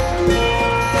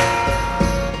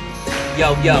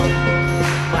Yo, mic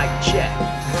check.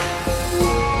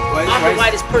 I'm the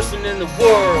whitest person in the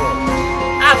world.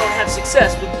 I don't have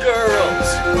success with girls.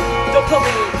 Don't put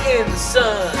me in the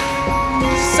sun.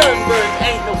 Sunburns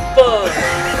ain't no fun.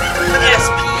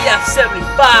 SPF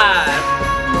 75.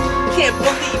 Can't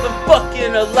believe I'm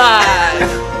fucking alive.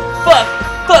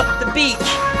 Fuck the beach.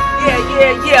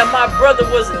 Yeah, my brother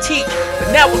was a teacher. But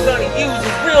now we're gonna use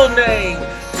his real name.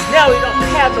 Cause now he don't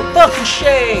have no fucking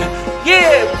shame.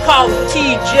 Yeah, we call him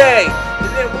TJ.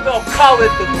 And then we're gonna call it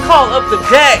the call of the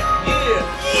day.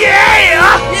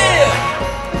 Yeah!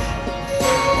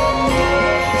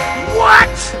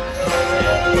 What?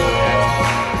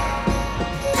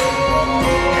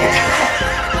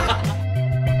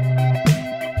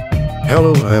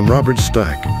 Hello, I'm Robert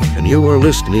Stack, and you are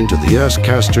listening to the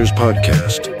Asscasters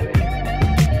podcast.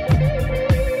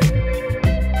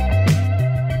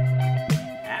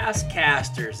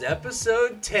 Asscasters,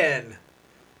 episode 10.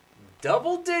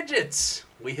 Double digits.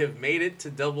 We have made it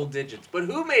to double digits. But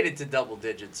who made it to double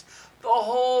digits? The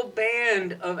whole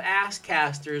band of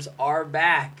Asscasters are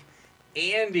back.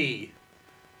 Andy,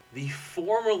 the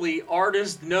formerly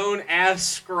artist known as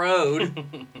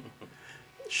Scrode,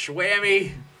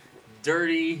 Schwammy,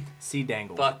 Dirty,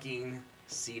 C-Dangle. fucking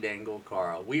C-Dangle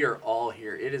Carl. We are all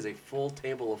here. It is a full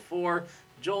table of four.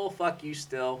 Joel, fuck you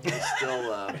still. You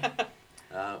still,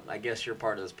 I guess you're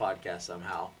part of this podcast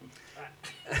somehow.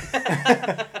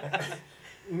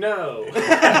 No.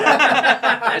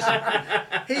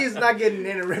 He's not getting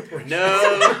any reparation.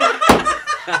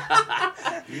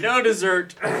 No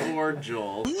dessert for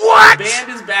Joel. What? The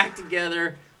band is back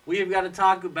together. We have got to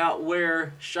talk about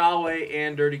where Schaweezy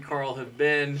and Dirty Carl have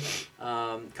been,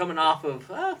 coming off of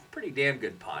a pretty damn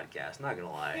good podcast, not going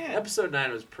to lie. Yeah. Episode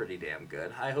 9 was pretty damn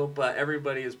good. I hope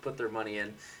everybody has put their money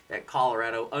in at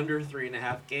Colorado under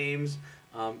 3.5 games.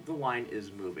 The line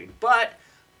is moving. But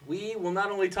we will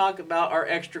not only talk about our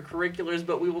extracurriculars,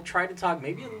 but we will try to talk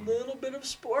maybe a little bit of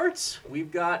sports.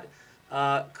 We've got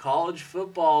college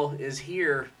football is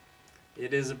here.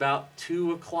 It is about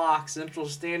 2 o'clock Central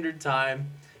Standard Time,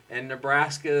 and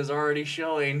Nebraska is already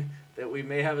showing that we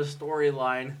may have a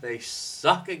storyline. They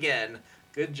suck again.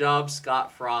 Good job,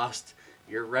 Scott Frost.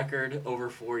 Your record over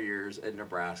 4 years at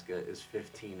Nebraska is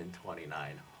 15-29.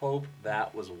 Hope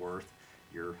that was worth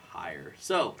your hire.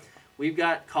 So, we've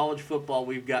got college football.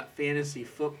 We've got fantasy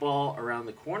football around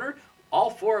the corner. All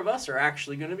 4 of us are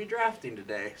actually going to be drafting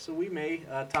today. So we may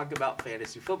talk about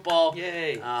fantasy football,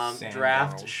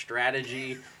 draft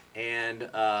strategy, and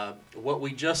what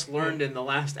we just learned in the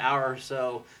last hour or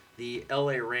so, the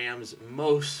LA Rams'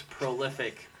 most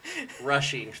prolific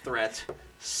rushing threat,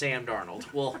 Sam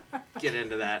Darnold. We'll get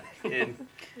into that in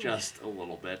just a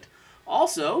little bit.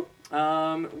 Also,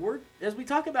 as we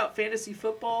talk about fantasy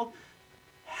football,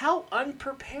 how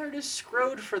unprepared is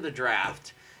Scrode for the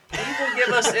draft? He will give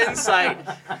us insight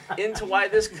into why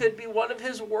this could be one of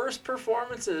his worst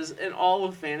performances in all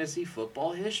of fantasy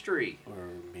football history. Or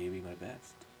maybe my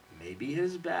best. Maybe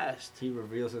his best. He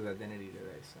reveals his identity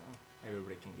today, so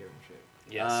everybody can give him shit.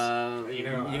 Yes.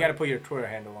 You got to put your Twitter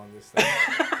handle on this thing.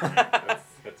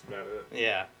 That's about it.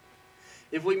 Yeah.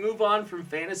 If we move on from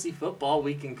fantasy football,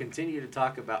 we can continue to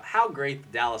talk about how great the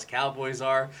Dallas Cowboys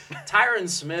are. Tyron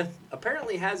Smith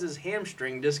apparently has his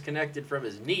hamstring disconnected from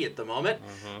his knee at the moment.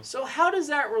 Mm-hmm. So how does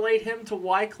that relate him to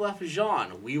Wyclef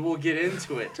Jean? We will get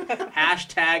into it.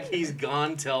 Hashtag he's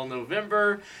gone till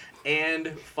November.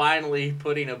 And finally,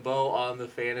 putting a bow on the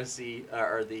fantasy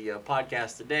or the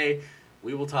podcast today,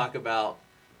 we will talk about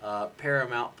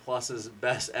Paramount Plus's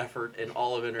best effort in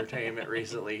all of entertainment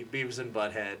recently, Beavis and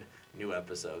Butthead. New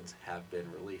episodes have been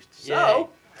released. So,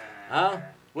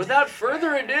 without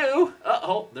further ado,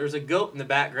 there's a goat in the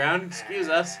background. Excuse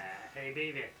us. Hey,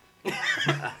 David.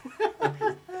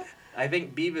 I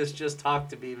think Beavis just talked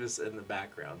to Beavis in the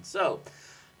background. So,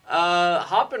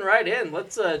 hopping right in,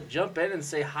 let's jump in and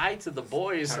say hi to the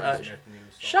boys.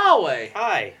 Schaweezy.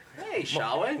 Hi. Hey,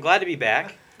 Schaweezy. I'm glad to be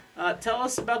back. Tell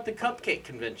us about the Cupcake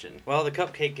Convention. Well, the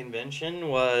Cupcake Convention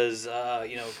was,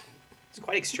 it's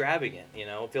quite extravagant,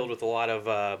 filled with a lot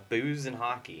of booze and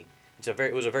hockey.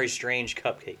 It was a very strange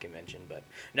cupcake convention, but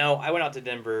no, I went out to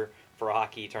Denver for a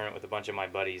hockey tournament with a bunch of my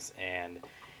buddies, and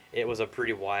it was a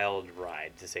pretty wild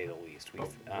ride, to say the least.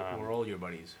 We're all your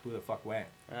buddies. Who the fuck went?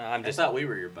 I thought we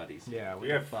were your buddies. Yeah, we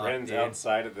have friends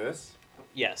outside of this?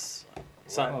 Yes.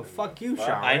 Fuck you, Sean.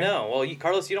 I know. Well,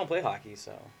 Carlos, you don't play hockey,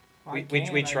 so...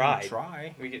 We tried.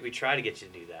 Try. We tried to get you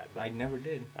to do that. But... I never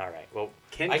did. All right. Well,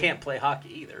 Ken can't play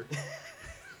hockey either.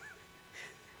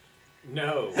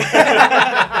 No.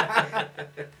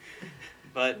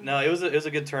 But no, it was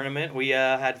a good tournament. We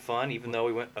had fun, even though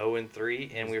we went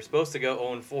 0-3, and we were supposed to go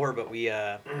 0-4, but we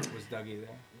Was Dougie there?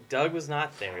 Doug was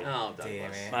not there. Oh, Douglas.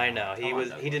 Damn it. I know he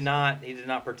was. He did not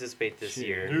participate this Shit.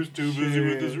 year. He was too busy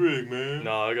with his rig, man.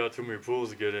 No, I got too many pools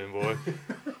to get in, boy.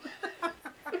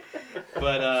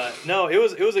 But no, it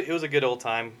was a good old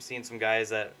time. Seeing some guys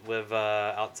that live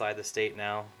outside the state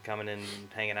now coming in and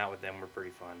hanging out with them were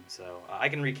pretty fun. So I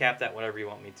can recap that whenever you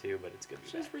want me to, but it's good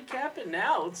to be Just back. recap it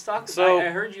now. Let's talk So- about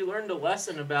I heard you learned a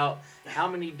lesson about how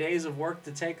many days of work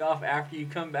to take off after you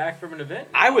come back from an event.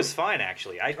 I was fine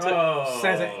actually.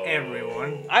 Says it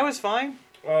everyone. I was fine.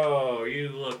 Oh, you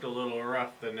looked a little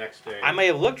rough the next day. I may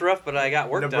have looked rough, but I got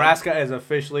work Nebraska is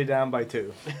officially down by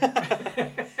 2.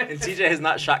 And TJ has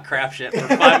not shot crap shit for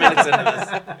 5 minutes into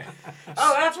this.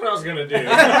 Oh, that's what I was gonna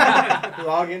do.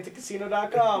 Log into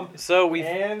casino.com. done. So we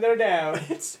And they're down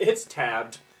it's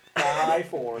tabbed. by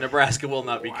 4. Nebraska will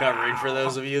not be covering for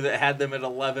those of you that had them at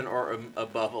 11 or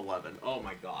above 11. Oh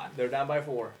my God. They're down by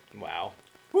 4. wow.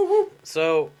 Woo woo.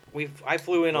 So I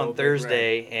flew in Oh, on big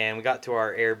Thursday and we got to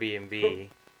our Airbnb,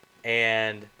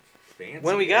 and Fancy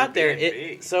when we got there,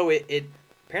 Airbnb. it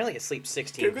apparently it sleeps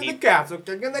 16 King of the people. castle,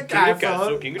 king of the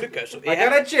castle. King of the castle. I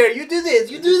got a chair. You do this.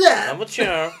 You do that. I'm a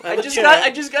chair.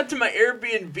 I just got to my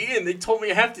Airbnb and they told me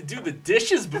I have to do the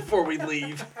dishes before we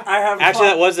leave. I have Actually,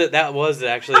 that was it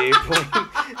actually.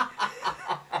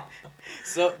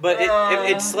 So, but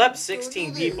it slept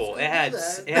 16 people. It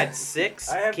had 6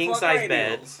 I have king size plug-in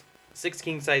beds, 6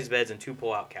 king size beds, and 2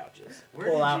 pull out couches. Where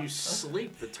Pull did out. you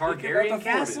sleep? The can Targaryen afford it.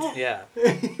 castle? Yeah.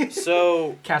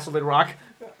 So Castle Lid Rock.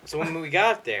 when we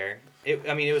got there, it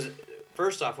was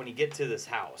first off when you get to this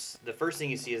house, the first thing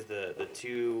you see is the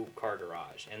 2-car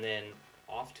garage, and then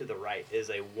off to the right is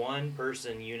a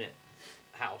 1-person unit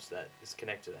house that is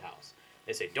connected to the house.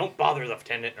 They say, "Don't bother the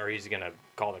lieutenant, or he's gonna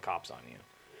call the cops on you."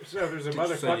 So there's a So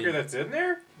motherfucker you- that's in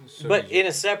there? But in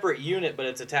a separate unit, but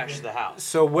it's attached to the house.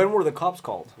 So when were the cops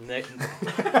called?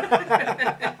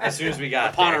 As soon as we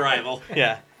got Upon there. arrival.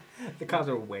 Yeah. The cops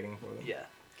are waiting for them. Yeah.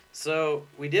 So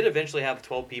we did eventually have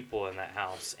 12 people in that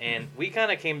house, and we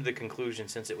kind of came to the conclusion,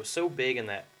 since it was so big and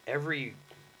that every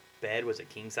bed was a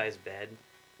king size bed,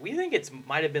 we think it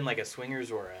might have been like a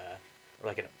swingers or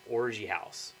like an orgy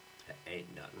house.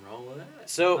 Ain't nothing wrong with that.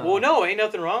 So no, ain't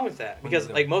nothing wrong with that, because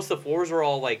like most of the floors were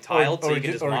all like tiled, so you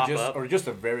can just mop up. Or just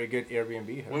a very good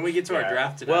Airbnb house. When we get to our Yeah.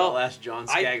 draft tonight, Well, I'll ask John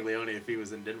Scaglione if he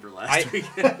was in Denver last I-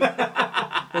 weekend.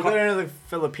 Well, there are another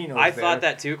Filipinos I there. thought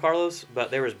that too, Carlos, but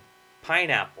there was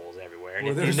pineapples everywhere, and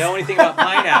Well, if you there's- know anything about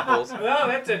pineapples, Oh,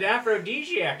 that's an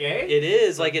aphrodisiac, eh? it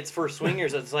is like it's for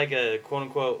swingers. It's like a quote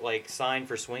unquote like sign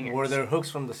for swingers. Were there hooks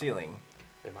from the ceiling?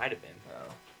 There might have been,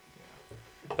 Oh.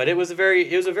 but it was a very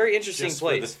interesting Just for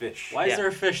place. the fish. Why Yeah. is there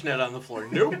a fishnet on the floor?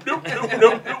 Nope, nope, nope,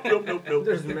 nope, nope, nope, nope, nope.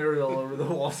 There's mirrors all over the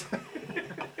walls.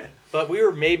 But we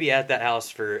were maybe at that house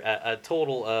for a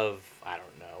total of, I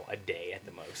don't know, a day at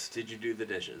the most. Did you do the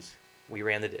dishes? We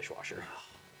ran the dishwasher.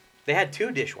 They had 2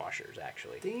 dishwashers,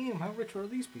 actually. Damn, how rich are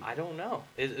these people? I don't know.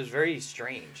 It was very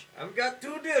strange. I've got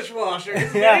 2 dishwashers. Yeah.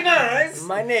 Very nice.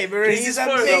 My neighbor, This he's is a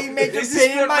for- pain, make a this is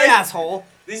pain for in my my- asshole.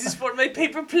 This is for my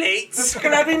paper plates.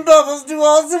 Scrapping bubbles do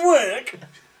all the work.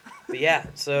 But yeah,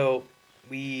 so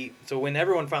when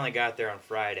everyone finally got there on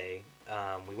Friday,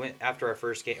 we went after our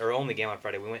first game, or only game on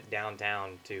Friday, we went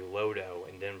downtown to Lodo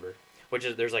in Denver, which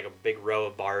is, there's like a big row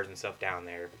of bars and stuff down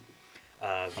there.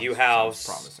 View House.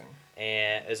 Sounds promising.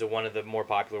 And is one of the more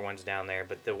popular ones down there.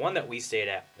 But the one that we stayed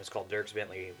at is called Dirk's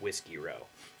Bentley Whiskey Row.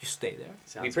 You stay there.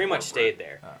 Sounds We pretty much appropriate. stayed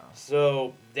there. Oh.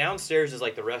 So downstairs is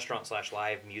like the restaurant /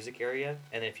 live music area,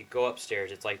 and then if you go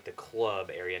upstairs, it's like the club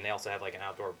area, and they also have like an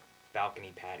outdoor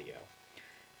balcony patio.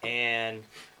 And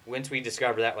once we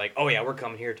discovered that, like, oh yeah, we're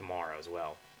coming here tomorrow as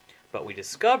well. But we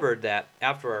discovered that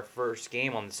after our first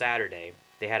game on Saturday,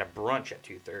 they had a brunch at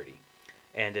 2:30,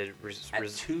 and it At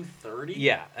 2:30?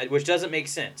 yeah, which doesn't make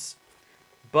sense.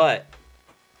 But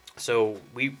so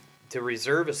to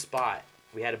reserve a spot,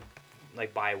 we had to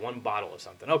like buy 1 bottle of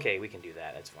something. Okay, we can do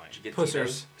that. That's fine. Did you get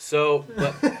Pussers. Tito's? So,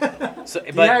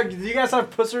 Do you guys have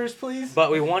pussers, please?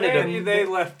 but we wanted And they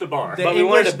left the bar. The but we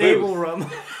wanted English a naval booth.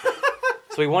 rum.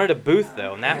 So we wanted a booth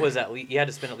though, and that was at least you had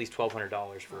to spend at least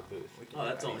 $1,200 for a booth. Oh,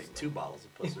 that's only 2 bottles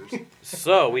of pussers.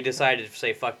 So we decided to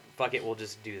say fuck it, we'll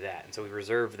just do that, and so we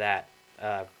reserved that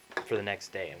for the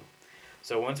next day. And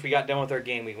so once we got done with our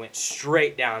game, we went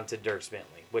straight down to Dirk's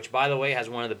Bentley, which by the way has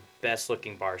one of the best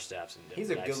looking bar staffs in Denver. He's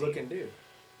a that I've good looking dude.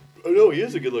 seen. Oh no, he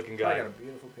is a good looking I guy. got a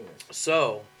beautiful penis.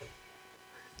 So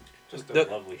Just a The-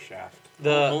 lovely shaft.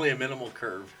 Only a minimal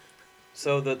curve.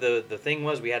 So the thing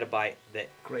was we had to buy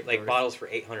Great like birth. bottles for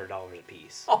 $800 a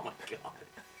piece. Oh my God.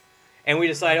 And we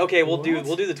decided, okay, we'll do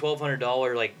the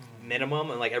 $1,200 like minimum,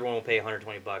 and like everyone will pay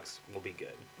 $120. We'll be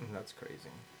good. That's crazy.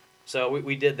 So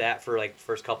we did that for like the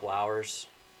first couple hours.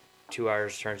 2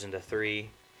 hours turns into 3.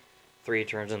 3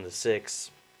 turns into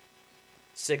 6.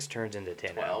 6 turns into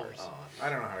 10 12. hours. Oh, I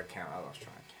don't know how to count. I lost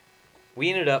track. We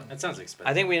ended up. That sounds expensive.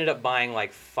 I think we ended up buying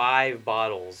like 5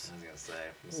 bottles I was gonna say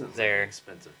this sounds there. like an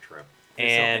expensive trip.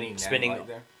 and spending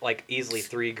there? like easily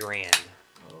 $3,000.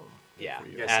 Oh, Yeah.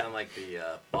 You guys sound like the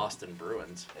Boston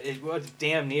Bruins. It was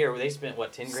damn near. They spent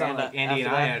what, $10,000? Sound like Andy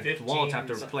and after I that? had Walt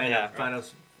after so- playing yeah. a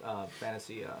finals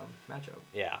fantasy matchup.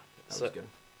 Yeah. That was good.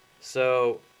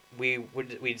 So we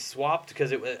swapped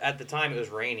because at the time it was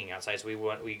raining outside, so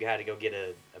we had to go get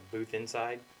a booth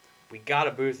inside. We got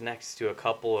a booth next to a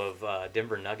couple of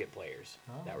Denver Nugget players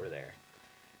that were there,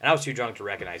 and I was too drunk to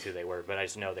recognize who they were, but I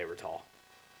just know they were tall.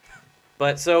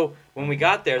 But so when we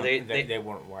got there, they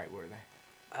weren't white, were they?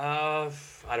 I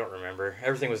don't remember.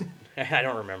 Everything was I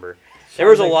don't remember. There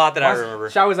was a lot that I remember.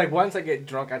 Shao was like, once I get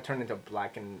drunk, I turn into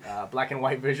black and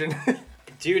white vision.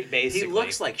 Dude, basically. He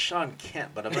looks like Sean Kent,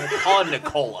 but I'm going to call him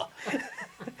Nicola. Is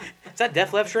that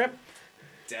Def Left Shrimp?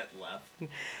 Dead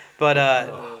left.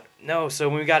 But, no, so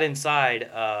when we got inside,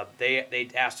 they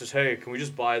asked us, hey, can we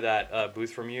just buy that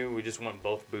booth from you? We just want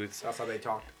both booths. That's how they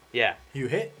talked. Yeah. You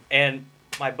hit? And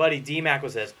my buddy D-Mac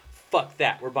was says, fuck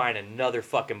that, we're buying another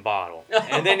fucking bottle.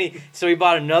 And then he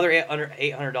bought another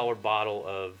 $800 bottle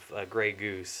of Grey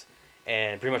Goose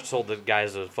and pretty much told the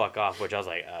guys to fuck off, which I was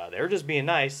like, they were just being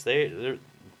nice.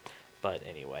 But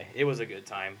anyway, it was a good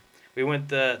time. We went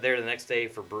there the next day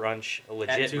for brunch, a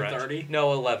legit At brunch. 2:30?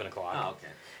 No, 11 o'clock. Oh, okay.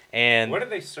 And What do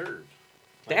they serve?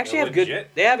 they Like actually a have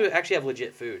legit- They actually have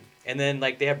legit food, and then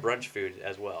like they have brunch food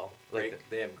as well. Like,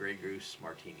 They have Grey Goose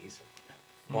martinis.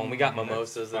 well, we got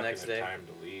mimosas the Fucking next a day. time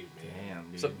to leave, man.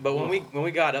 Damn, dude. So, but when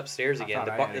we got upstairs I again, thought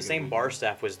I had a the good same weekend. bar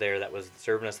staff was there that was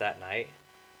serving us that night,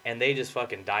 and they just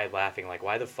fucking died laughing. Like,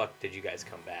 why the fuck did you guys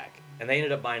come back? And they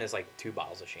ended up buying us like 2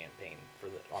 bottles of champagne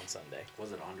on Sunday.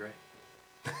 Was it Andre?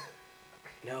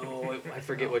 No, I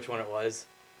forget which one it was,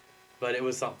 but it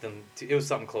was something. It was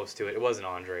something close to it. It wasn't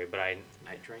Andre, but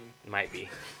Night Train? might be.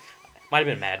 Might have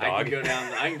been Mad Dog.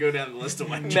 I can go down the list of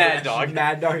my Mad trash. Dog.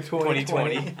 Mad Dog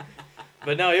 2020.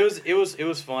 But no, it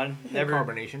was fun. Never.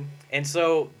 Carbonation. And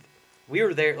so we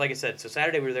were there, like I said, so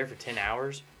Saturday we were there for 10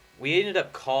 hours. We ended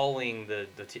up calling the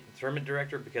tournament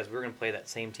director because we were going to play that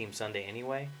same team Sunday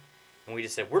anyway. And we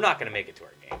just said, we're not going to make it to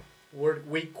our game.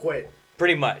 We quit.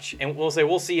 Pretty much. And we'll say,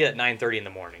 we'll see you at 9:30 in the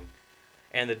morning.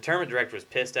 And the tournament director was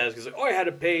pissed at us because, I had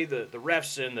to pay the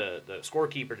refs and the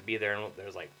scorekeeper to be there. And I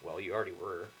was like, well, you already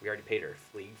were. We already paid our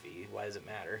league fee. Why does it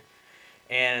matter?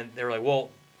 And they were like,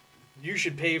 well, you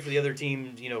should pay for the other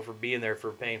team, for being there,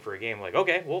 for paying for a game. I'm like,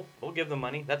 okay, we'll give them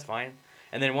money. That's fine.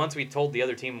 And then once we told the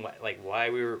other team like why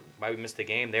we missed the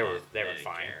game, they were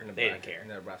fine. They didn't care.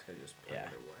 Nebraska just put Yeah. it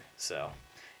away. So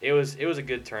it was a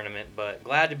good tournament, but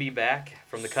glad to be back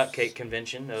from the Cupcake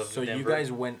Convention of So Denver. you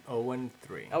guys went 0-3.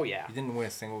 Oh yeah. You didn't win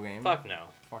a single game. Fuck no.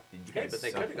 Fuck, did you Hey, guys but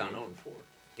they suck, could have gone dude. 0-4.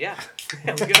 Yeah. Could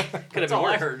have That's been all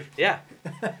I worse. heard. Yeah.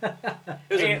 It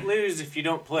was Can't lose if you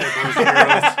don't play, boys and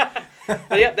girls.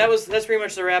 but yeah, that's pretty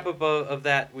much the wrap up of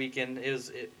that weekend. It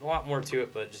was a lot more to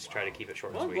it, but just try to keep it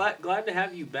short and Well, sweet. glad to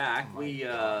have you back. Oh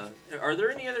my Are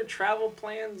there any other travel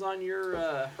plans on your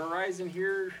horizon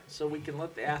here, so we can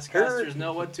let the Asscasters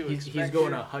know what to expect? He's going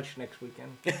here? to Hutch next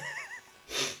weekend.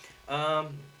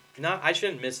 No, I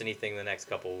shouldn't miss anything the next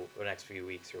few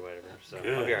weeks or whatever. So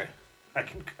I'll be all right. I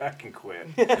can quit.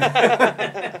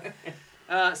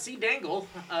 See, Dangle.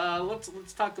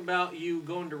 Let's talk about you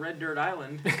going to Red Dirt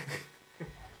Island.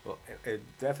 Well, it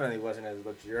definitely wasn't as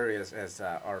luxurious as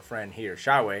our friend here,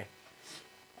 Schaweezy.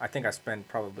 I think I spent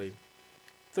probably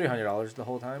 $300 the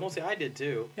whole time. Well, see, I did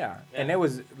too. Yeah, Yeah. and it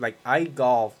was like I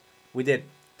golfed. We did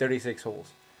 36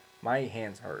 holes. My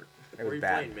hands hurt. It Were was you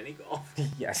bad. playing mini golf?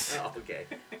 Yes. Oh, okay.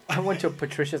 I went to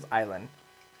Patricia's Island.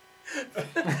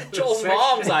 Joel's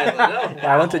mom's island. Oh,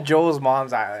 Yeah, I went to Joel's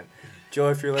mom's island. Joel,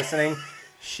 if you're listening,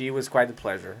 she was quite the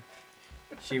pleasure.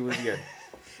 She was good.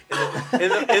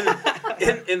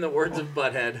 In the words of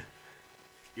Butthead,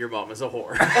 your mom is a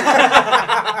whore. Don't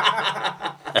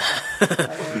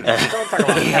talk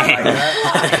about that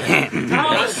like that.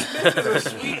 Thomas Smith is a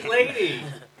sweet lady.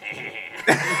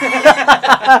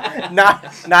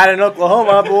 Not in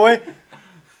Oklahoma, boy.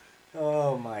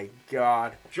 Oh my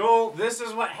God. Joel, this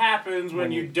is what happens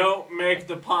when you don't make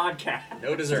the podcast.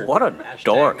 No dessert. What a Hashtag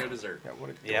dork. No dessert. Yeah, what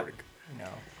a Yep. dork. No.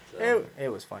 So, It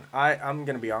was fun. I'm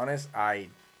gonna be honest. I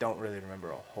don't really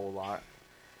remember a whole lot.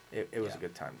 It was a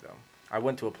good time though. I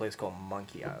went to a place called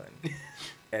Monkey Island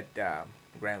at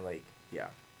Grand Lake. Yeah,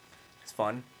 it's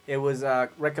fun. It was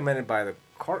recommended by the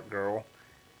cart girl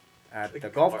at the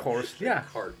golf course. Yeah,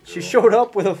 Cart she girl. showed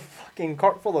up with a fucking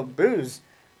cart full of booze.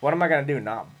 What am I gonna do?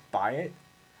 Not buy it?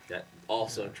 That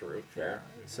also true. Fair.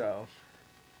 So,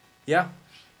 yeah,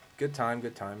 good time.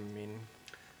 I mean,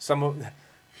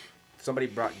 somebody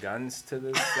brought guns to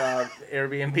this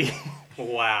Airbnb,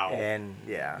 Wow. and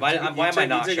yeah, Why am I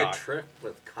not You took a shocked? trip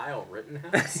with Kyle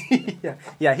Rittenhouse?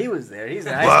 yeah, he was there. He's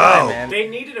a nice guy, man. They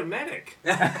needed a medic.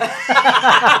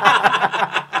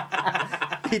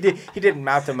 He did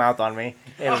mouth to mouth on me.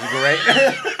 It was great.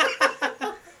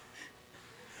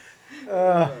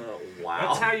 Wow.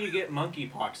 That's how you get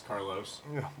monkeypox, Carlos.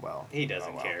 Well, He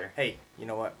doesn't care. hey, you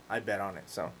know what? I bet on it.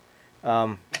 So,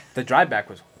 the drive back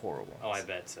was horrible. Oh, I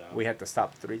bet so. We had to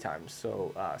stop 3 times,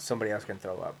 so somebody else can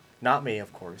throw up. Not me,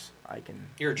 of course. I can.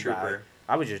 You're a trooper. die.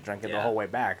 I was just drinking the Yeah. whole way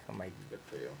back. I'm like, Good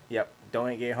for you. yep,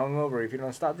 don't get hungover if you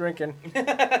don't stop drinking.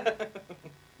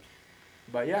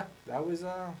 But yeah, that was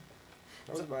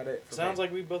about it. for Sounds me.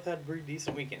 like we both had pretty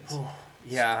decent weekends.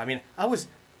 Yeah, I mean,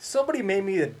 somebody made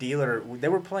me the dealer.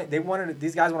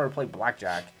 These guys wanted to play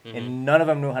blackjack, and none of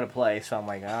them knew how to play. So I'm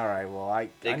like, all right, well, I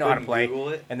know how to couldn't play. Google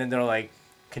it? And then they're like,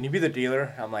 can you be the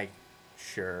dealer? I'm like,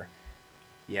 sure.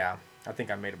 Yeah, I think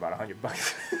I made about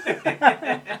 $100.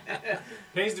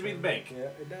 Pays to be the bank. Yeah,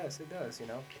 it does, you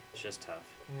know. It's just tough.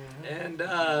 And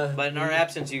But in our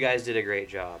absence, you guys did a great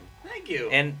job. thank you.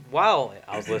 And while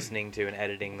I was listening to and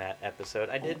editing that episode,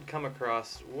 I did come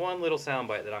across one little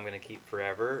soundbite that I'm going to keep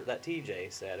forever. That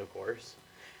TJ said, of course,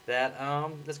 that's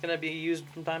going to be used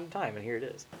from time to time, and here it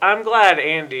is. I'm glad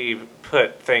Andy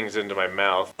put things into my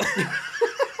mouth.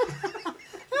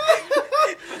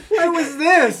 When was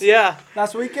this? Yeah,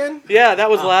 Last weekend? yeah, that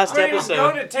was last I was going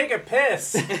episode. to take a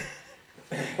piss.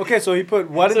 Okay, so he put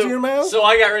what into your mouth? So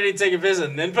I got ready to take a visit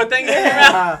and then put things in your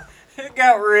mouth. It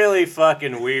got really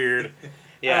fucking weird.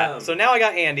 Yeah, so now I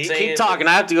got Andy, Keep talking.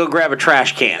 I have to go grab a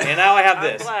trash can. and now I have I'm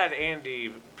this. glad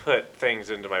Andy put things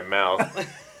into my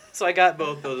mouth. So I got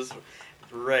both those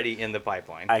ready in the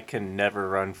pipeline. I can never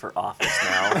run for office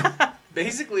now.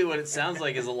 Basically, what it sounds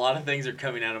like is a lot of things are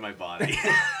coming out of my body.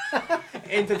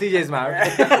 Into TJ's mouth.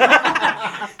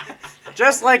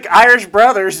 Just like Irish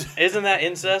brothers. Isn't that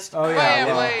incest? Oh yeah.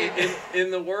 Well, In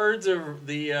the words of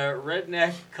the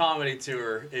redneck comedy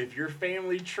tour, if your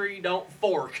family tree don't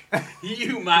fork,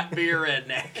 you might be a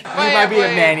redneck. you might be a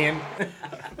Manian.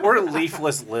 We're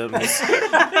leafless limbs.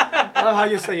 I love how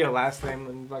you say your last name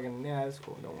and fucking it's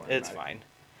cool. Don't worry. It's about it. fine.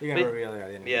 You're gonna But- reveal it at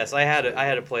the end. Yes, I had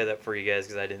to play that for you guys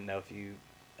because I didn't know if you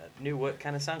knew what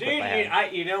kind of sound Dude, clip I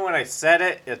had. you know when I said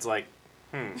it, it's like,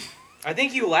 I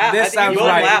think you laughed. This I think sounds you both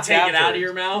right. laughed Take it out of afterwards.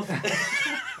 your mouth.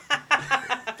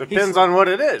 depends on what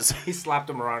it is. He slapped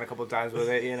him around a couple times with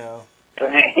it, you know.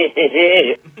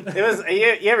 It was,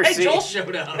 you ever Hey, see? Joel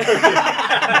showed up.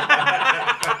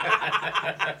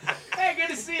 Hey, good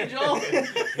to see you, Joel.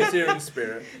 He's here in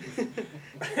spirit.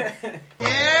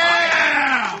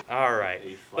 All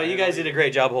right. But you guys did a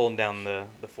great job holding down the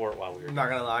fort while we were I'm not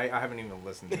gonna lie, I haven't even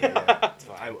listened to it yet.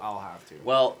 So I'll have to.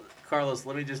 Well, Carlos,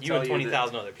 let me just You tell and you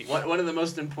 20,000 other people. One of the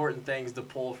most important things to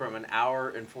pull from an hour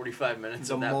and 45 minutes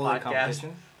The of that mullet podcast.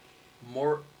 competition.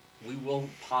 We will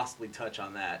possibly touch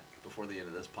on that before the end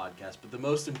of this podcast. But the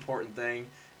most important thing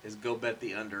is go bet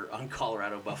the under on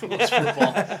Colorado Buffaloes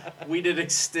football. We did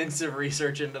extensive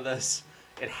research into this.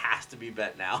 It has to be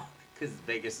bet now because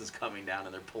Vegas is coming down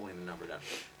and they're pulling the number down.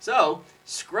 So,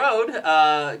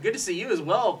 Scrode, good to see you as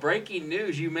well. Breaking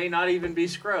news, you may not even be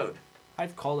Scrode.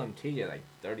 I've called him TJ like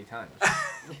 30 times.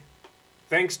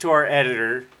 Thanks to our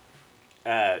editor,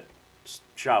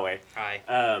 Shaway.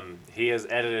 Hi. He has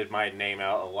edited my name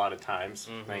out a lot of times.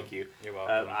 Thank you. You're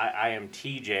welcome. I am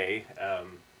TJ.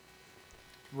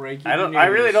 Breaking I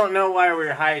really news. don't know why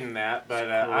we're hiding that,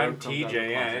 but I'm comes out of TJ. the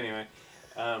Yeah. closet. Anyway,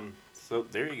 so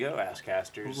there you go,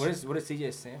 Asscasters. What does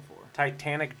TJ stand for?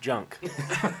 Titanic junk?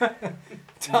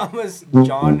 Thomas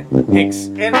John Hicks.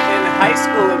 In high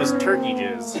school, it was turkey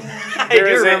jizz. I do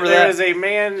remember There that. was a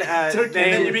man And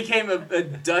then you named. became a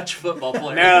Dutch football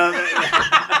player. No,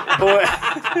 boy,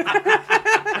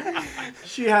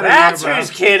 She had that's a whose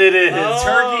kid it is. Oh.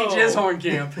 Turkey Jizz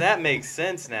Horncamp. That makes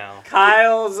sense now.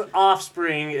 Kyle's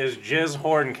offspring is Jizz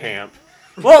Horncamp.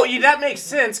 Well, that makes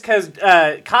sense because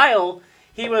Kyle,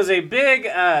 he was a big.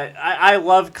 I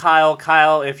love Kyle.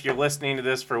 Kyle, if you're listening to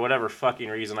this for whatever fucking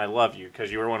reason, I love you because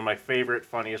you were one of my favorite,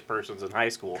 funniest persons in high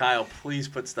school. Kyle, please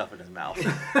put stuff in his mouth.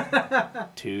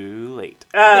 Too late.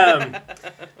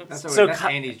 That's So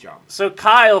Andy's job. So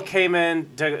Kyle came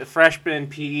in to freshman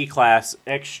PE class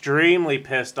extremely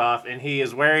pissed off, and he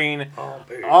is wearing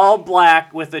all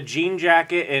black with a jean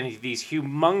jacket and these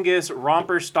humongous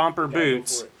romper stomper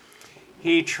boots.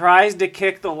 He tries to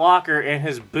kick the locker, and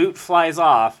his boot flies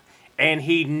off, and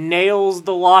he nails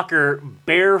the locker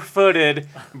barefooted,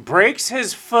 breaks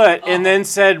his foot, and then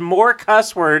said more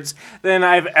cuss words than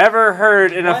I've ever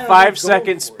heard in a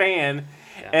 5-second span.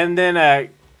 Yeah. And then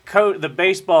the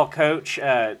baseball coach,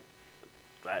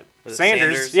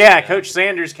 Sanders. Coach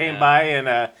Sanders came by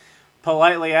and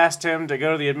politely asked him to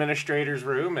go to the administrator's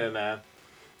room, and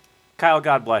Kyle,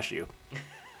 God bless you.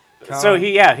 So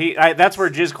that's where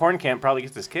Jizz Corncamp probably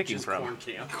gets his kicking from.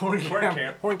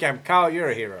 Horncamp. Kyle, you're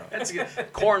a hero. That's good.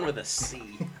 Corn with a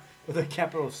C. With a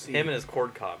capital C. Him and his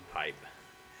corncob pipe.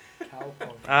 Kyle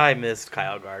Horncamp. I miss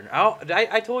Kyle Gardner.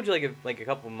 I told you like a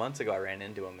couple months ago I ran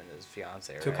into him and his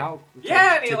fiance. Right? To Kyle?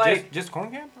 Yeah, and he just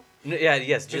Corncamp?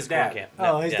 Yes, His Jizz dad. Corncamp.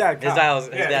 Oh, his dad, Kyle. His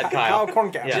dad, Kyle. Kyle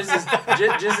Corncamp. Yeah.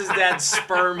 Just his dad's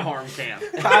sperm Horncamp.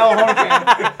 Kyle Horncamp.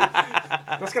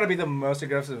 That's gotta be the most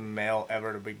aggressive male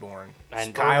ever to be born.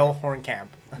 And Kyle Horncamp.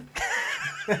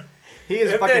 He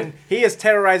is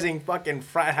terrorizing fucking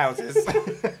frat houses.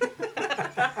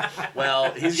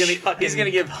 Well, he's gonna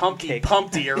give Humpty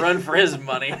Pumpty a run for his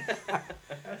money.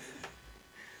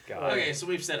 God. Okay, so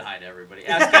we've said hi to everybody.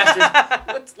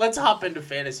 Asscasters, let's hop into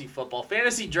fantasy football.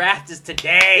 Fantasy draft is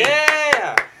today.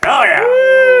 Yeah. Oh yeah.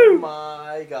 Oh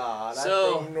my God!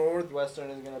 So- I think Northwestern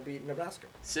is gonna beat Nebraska.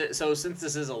 So since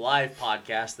this is a live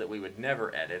podcast that we would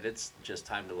never edit, it's just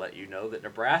time to let you know that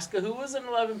Nebraska, who was an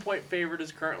 11-point favorite,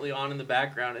 is currently on in the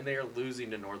background, and they are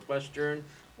losing to Northwestern.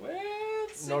 With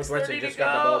 6:30 Northwestern to just go,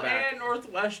 got the ball back. and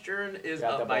Northwestern is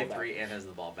Got the up by ball 3 and has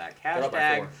the ball back. They're up by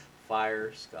Hashtag 4.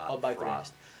 fire Scott Up by 3.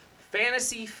 Frost.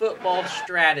 Fantasy football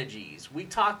strategies. We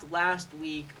talked last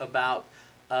week about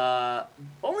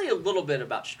only a little bit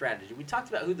about strategy. We talked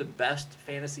about who the best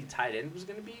fantasy tight end was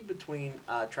going to be between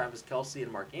Travis Kelce and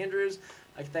Mark Andrews.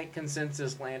 I think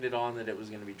consensus landed on that it was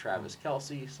going to be Travis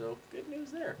Kelce, so good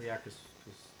news there. Yeah, because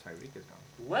Tyreek is gone.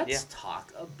 Let's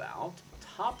talk about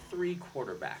top 3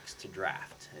 quarterbacks to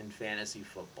draft in fantasy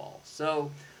football.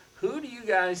 So, who do you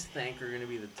guys think are going to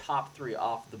be the top 3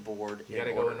 off the board? You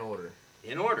gotta go in order.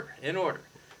 In order.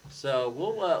 So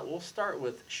we'll start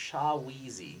with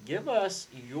Schaweezy. Give us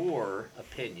your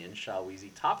opinion,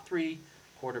 Schaweezy. Top 3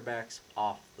 quarterbacks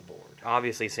off the board.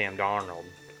 Obviously, Sam Darnold.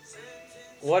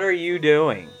 What are you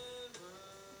doing?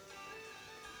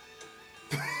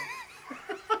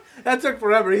 That took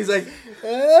forever. He's like,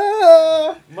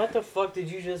 ah. What the fuck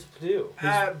did you just do?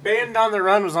 Band on the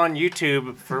Run was on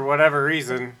YouTube for whatever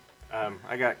reason.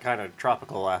 I got kind of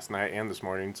tropical last night and this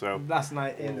morning, so. Last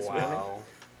night in this Wow.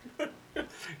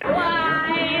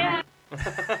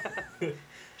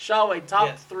 Shawway, top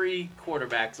Yes. 3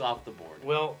 quarterbacks off the board.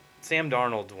 Well, Sam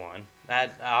Darnold's one.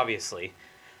 That obviously.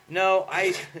 No,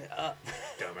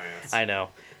 Dumbass. I know.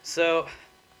 So,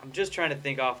 I'm just trying to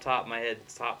think off the top of my head,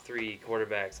 top 3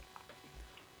 quarterbacks.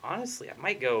 Honestly, I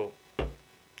might go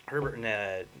Herbert in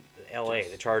L.A.,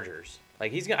 the Chargers.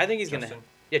 Like I think he's gonna.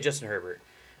 Yeah, Justin Herbert.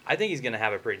 I think he's gonna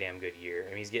have a pretty damn good year. I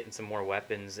mean, he's getting some more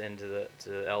weapons into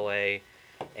to L.A.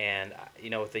 And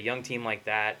with a young team like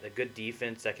that, a good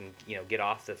defense that can get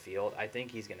off the field, I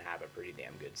think he's gonna have a pretty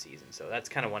damn good season. So that's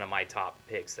kind of one of my top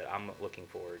picks that I'm looking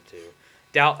forward to.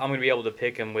 Doubt I'm going to be able to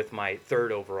pick him with my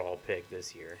 3rd overall pick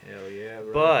this year. Hell yeah,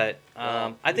 bro. But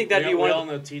I think that'd be one. We all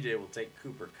know TJ will take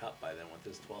Cooper Kupp by then with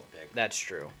his 12th pick. That's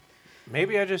true.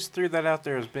 Maybe I just threw that out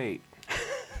there as bait.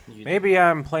 Maybe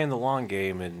I'm playing the long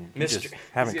game and you just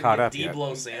haven't He's caught gonna up get yet. D-Blow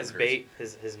His Sanders. bait,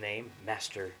 his name,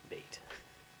 Master Bait.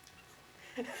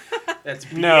 That's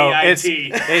No,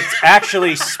 B-A-I-T. it's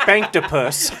actually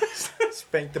Spanktopus.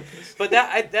 Spank the piss. But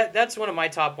that's one of my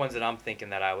top ones that I'm thinking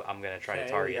that I'm going to try to We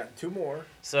target. got 2 more.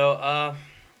 So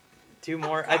 2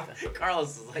 more.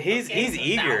 Carlos is like, He's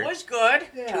eager. That was good.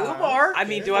 Yeah. 2 more. I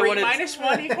mean, do I 3 want to? minus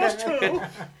 1 equals 2.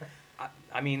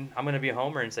 I mean, I'm going to be a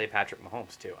homer and say Patrick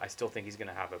Mahomes too. I still think he's going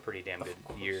to have a pretty damn good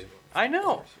year. I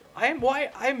know. I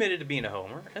admitted to being a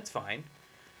homer. That's fine.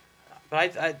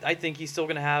 But I think he's still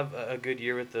going to have a good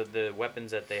year with the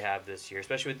weapons that they have this year.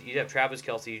 Especially with you have Travis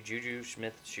Kelce, Juju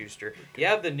Smith-Schuster. You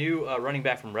have the new running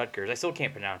back from Rutgers. I still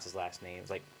can't pronounce his last name. It's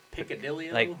like Piccadilly.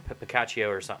 Picacio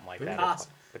or something like that.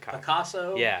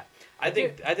 Picasso. Yeah. I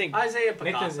think Isaiah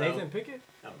Picasso. Nathan Pickett?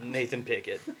 Nathan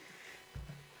Pickett.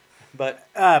 But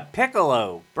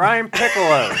Piccolo. Brian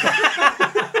Piccolo.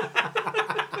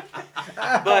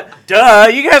 but Duh,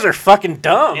 you guys are fucking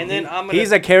dumb. and then I'm gonna.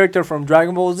 He's a character from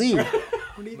Dragon Ball Z. What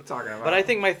are you talking about? But I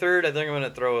think my 3rd. I think I'm gonna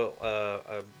throw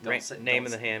name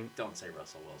in the hand. Don't say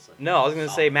Russell Wilson. No, I was gonna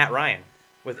say Matt Ryan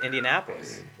with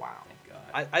Indianapolis. Wow. Thank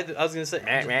God. I was gonna say as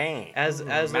Matt a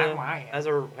Ryan. as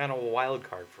a kind of a wild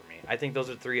card for me. I think those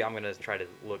are 3 I'm gonna try to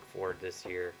look for this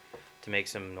year to make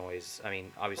some noise. I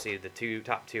mean, obviously the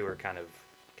top two are kind of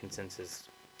consensus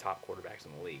top quarterbacks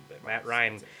in the league. But Matt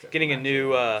Ryan getting a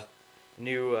new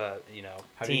team, I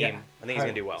think he's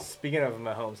gonna do well. Speaking of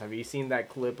Mahomes, have you seen that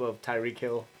clip of Tyreek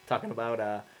Hill talking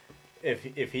about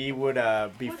if he would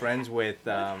be friends with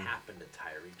What happened to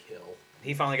Tyreek Hill?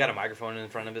 He finally got a microphone in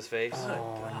front of his face.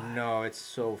 Oh no, it's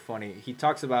so funny. He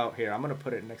talks about here. I'm gonna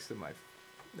put it next to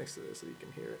this so you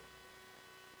can hear it.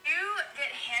 You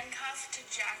get handcuffed to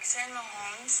Jackson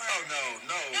Mahomes. Oh, no.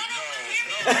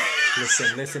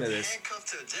 Listen to this. Handcuffed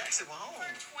to Jackson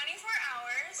Mahomes. For 24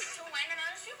 hours to win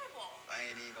another Super Bowl. I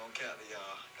ain't even gonna count the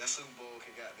y'all. That Super Bowl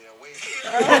could got there wait.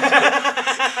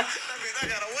 I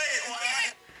gotta wait.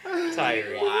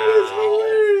 Tyree. Wow.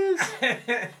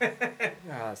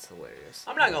 That's hilarious.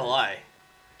 I'm not gonna lie.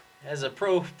 As a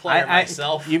pro player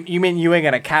myself, You mean you ain't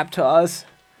gonna cap to us?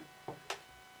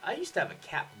 I used to have a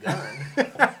cap gun.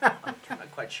 I'm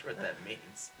not quite sure what that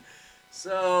means.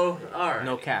 So, all right.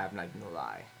 No cap, like no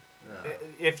lie.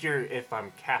 If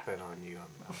I'm capping on you,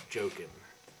 I'm joking.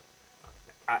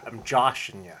 I'm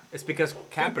joshing you. It's because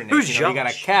Kaepernick. Who's you got a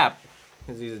Josh? cap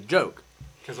because he's a joke.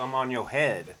 Because I'm on your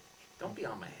head. Don't be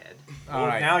on my head. All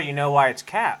right. Now you know why it's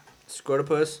Cap.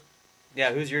 Scrotopus,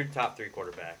 Yeah, who's your top 3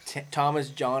 quarterbacks? Thomas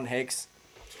John Hicks.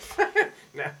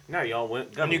 Now y'all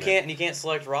went. And you can't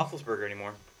select Roethlisberger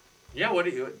anymore. Yeah, what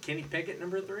do you? Kenny Pickett,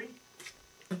 number 3?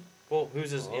 Well,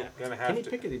 who's his? Well, Yeah, gonna have Kenny to.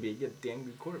 Pickett would be a damn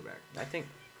good quarterback. I think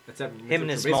Except Him and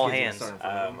his small hands.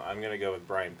 I'm gonna go with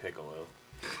Brian Piccolo.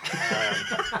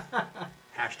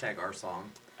 Hashtag our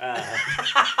song.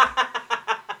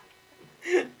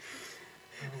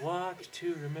 Walk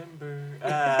to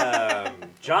remember.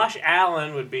 Josh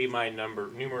Allen would be my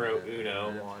numero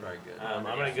uno. Very good. I'm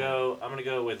gonna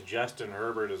go with Justin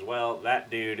Herbert as well. That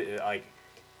dude, you want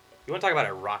to talk about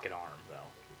a rocket arm, though.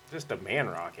 just a man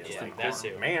rocket. Yeah, Like, that's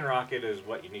it. Man rocket is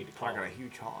what you need to call I got a it.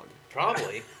 huge hog.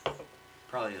 Probably.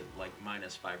 Probably like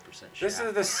minus 5% shaft. This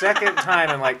is the second time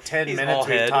in like 10 He's minutes all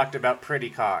we've head. talked about pretty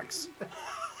cocks.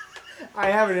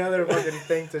 I have another fucking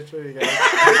thing to show you guys.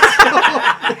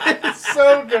 It's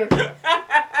so good.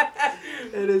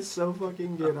 It is so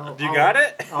fucking good. You got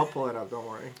it? I'll pull it up. Don't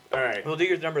worry. All right. We'll do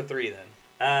your number 3 then.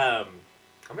 I'm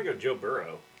gonna go Joe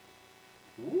Burrow.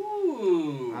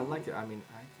 Ooh. I like it. I mean,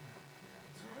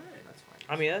 that's fine.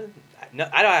 I mean,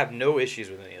 I don't have no issues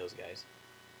with any of those guys.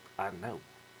 I know.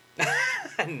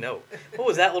 No. What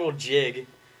was that little jig?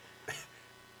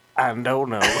 I don't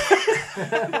know.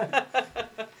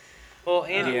 Well,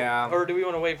 Andy, Yeah. or do we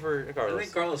want to wait for I Carlos?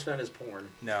 think Carlos found his porn.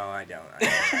 No, I don't.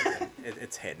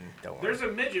 It's hidden. Don't worry. There's a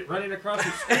midget running across the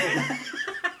screen.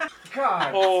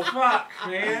 God. Oh. Fuck,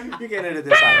 man. You can edit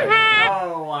this out. Right?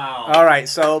 Oh, wow. All right.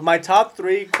 So my top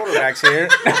 3 quarterbacks here.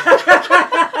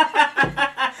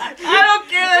 I don't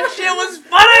care. That shit was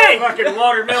funny. Fucking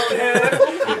watermelon head.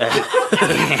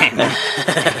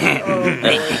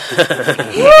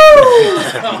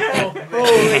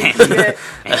 Holy shit.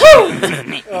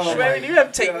 Oh Shway, do you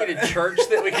have Take Me to Church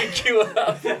that we can queue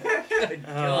up? Good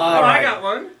Oh, God. I got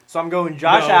one. So I'm going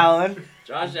Josh No. Allen.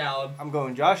 Josh Allen. I'm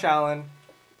going Josh Allen.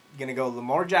 Gonna go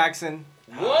Lamar Jackson.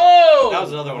 Whoa! That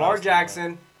was another one. I Lamar was thinking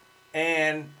Jackson.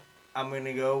 And I'm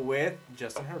gonna go with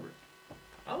Justin Herbert.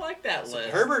 I like that of. list.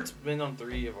 Herbert's been on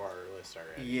 3 of our lists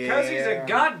already. Yeah. Because he's a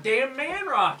goddamn man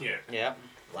rocket. Yeah.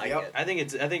 Like Yep. it. I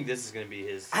think this is gonna be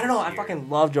his. I don't know. I year. fucking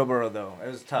love Joe Burrow though. It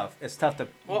was tough. It's tough to.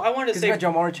 Well, I wanted to 'cause say you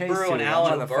got Jamar Chase Burrow too. and that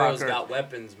Allen. Joe Burrow's motherfucker. got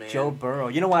weapons, man. Joe Burrow.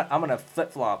 You know what? I'm gonna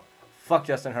flip flop. Fuck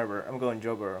Justin Herbert. I'm going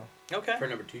Joe Burrow. Okay. For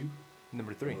number 2.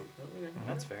 Number 3.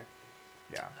 That's fair.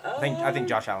 Yeah. I think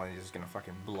Josh Allen is just gonna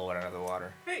fucking blow it out of the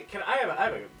water. Hey, I have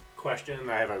a question,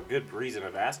 and I have a good reason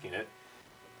of asking it.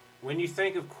 When you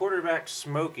think of quarterbacks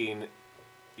smoking,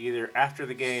 either after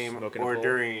the game Smoking a or bowl.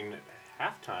 during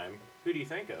halftime, who do you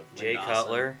think of? Jay Dawson.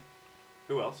 Cutler.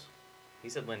 Who else? He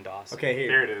said Lynn Dawson. Okay,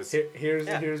 There it is. Here's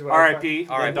Yeah. here's what. R.I.P.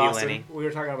 R.I.P. Dawson. Lenny. We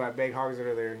were talking about big hogs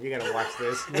earlier. You gotta watch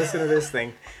this. Listen to this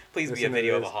thing. Please be a Listen to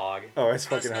video of a this. hog. Oh, it's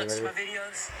fucking Nuts for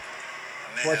hilarious.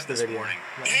 videos. Watch the video.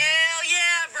 Hell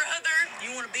yeah, brother.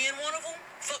 You want to be in one of them?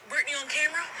 Fuck Brittany on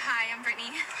camera? Hi, I'm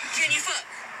Brittany. Can you fuck?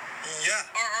 Yeah.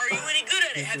 Are you any good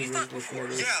at it? Have you fucked before?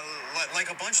 Yeah, like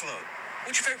a bunch load.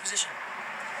 What's your favorite position?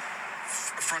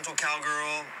 Frontal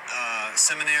cowgirl,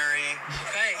 seminary,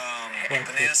 Okay.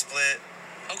 banana split,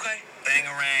 Okay.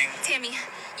 bangarang. Tammy,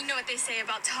 you know what they say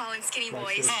about tall and skinny Watch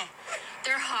boys? this. Huh.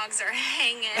 Their hogs are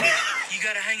hanging. You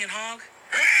got a hanging hog?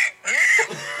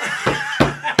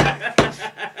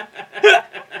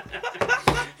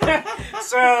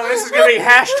 So this is gonna be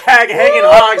hashtag hanging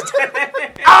hogs.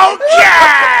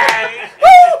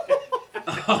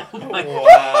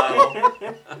 Wow.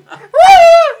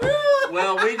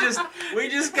 Well, we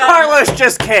just got Carlos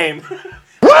just came.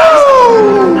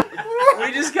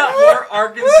 we just got more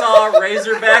Arkansas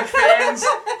Razorback fans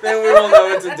than we will know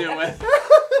what to do with.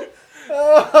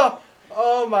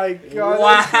 Oh my god.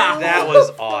 Wow. That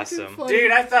was awesome.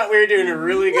 Dude, I thought we were doing a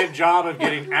really good job of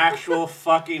getting actual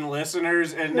fucking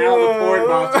listeners, and now the porn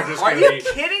bots are just Are gonna you be...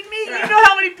 kidding me? You know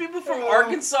how many people from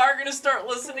Arkansas are going to start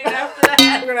listening after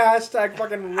that? We're gonna hashtag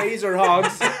fucking razor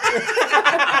hogs.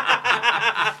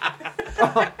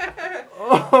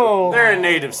 Oh. They're a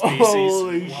native species.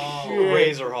 Holy shit.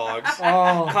 Razor hogs.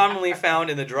 Oh. Commonly found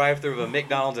in the drive-thru of a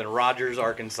McDonald's in Rogers,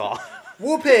 Arkansas.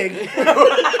 Woo pig.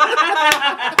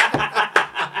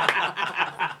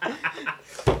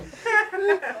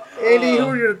 Andy, who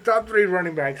are your top 3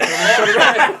 running backs?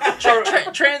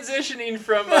 Transitioning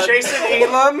from Jason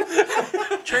Elam.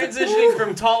 transitioning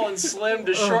from tall and slim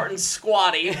to short and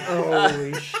squatty.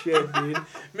 Holy shit, dude.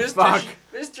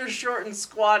 Mr. Short and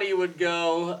Squatty would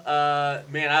go.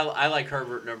 Man, I like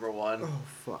Herbert number 1. Oh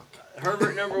fuck.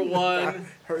 Herbert number 1.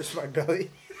 Hurts my belly.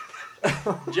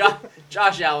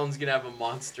 Josh Allen's gonna have a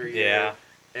monster year. Yeah.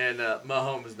 And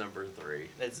Mahomes number 3.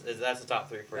 That's the top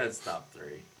 3 for you. That's top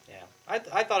 3. Yeah.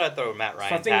 I thought I'd throw Matt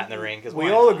Ryan's hat in the ring because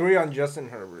we all agree on Justin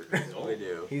Herbert. We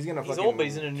do. He's gonna. He's fucking old, but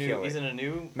he's in a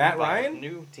new Matt Ryan?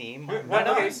 new team. Why Why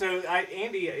not? Okay, so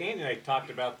Andy and I talked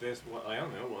about this. Well, I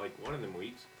don't know, like one of them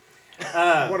weeks.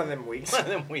 One of them weeks. One of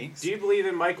them weeks. Do you believe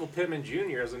in Michael Pittman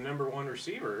Jr. as a number 1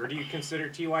 receiver, or do you consider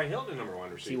T.Y. Hilton number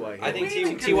 1 receiver? I think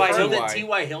T.Y. T.Y. Hilton. Hilton.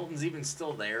 T.Y. Hilton's even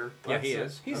still there. Yeah, he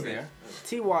is. He's there.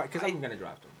 T.Y. Because I'm gonna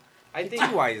draft him. I think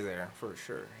T.Y. is there for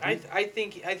sure. I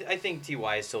think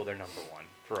T.Y. is still their number 1.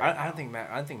 For I don't think Matt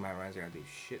Ryan's gonna do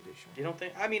shit this year. You don't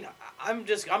think? I mean, I'm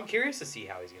curious to see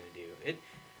how he's gonna do it.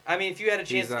 I mean, if you had a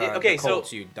chance, He's, okay, the Colts,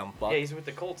 so you dumb fuck. yeah, he's with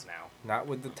the Colts now. Not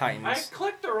with the Titans. I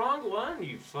clicked the wrong one,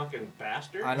 you fucking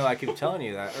bastard. I know. I keep telling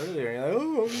you that earlier. You're like,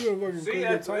 oh, I'm gonna fucking See, click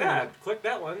that's, the yeah, Titans. click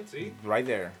that one. See, Right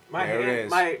there. my there it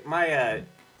is.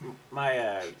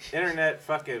 my internet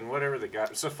fucking whatever they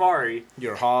got Safari.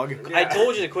 Your hog. Yeah. I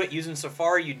told you to quit using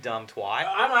Safari, you dumb twat.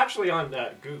 I'm actually on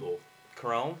Google.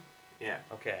 Chrome. Yeah.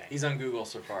 Okay. He's on Google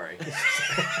Safari.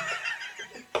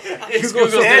 It's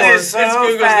Google's It newest- is so it's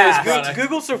Google's fast. newest product.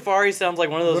 Google Safari sounds like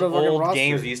one of those What a fucking old roster.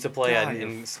 games we used to play God, you're in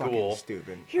fucking school.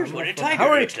 Stupid. Here's what a tiger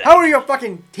How looks like. are you a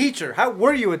fucking teacher? How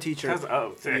were you a teacher?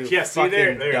 Oh, You yeah. See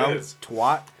there fucking dumb it is.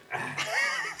 twat.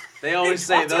 They always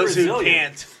Hey, say twats are those who resilient.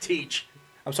 can't teach.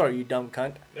 I'm sorry, you dumb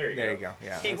cunt. There you go.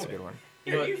 Yeah, He that's a would- good one.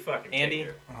 You know what, you fucking Andy? take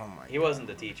it. Oh my. He wasn't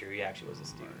the teacher. He actually was a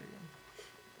student.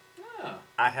 Oh.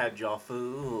 I had y'all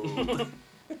fooled.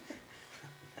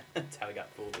 That's how he got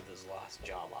fooled with his last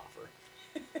job offer.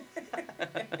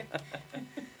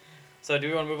 So, do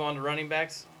we want to move on to running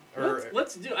backs? Or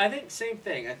Let's do. I think same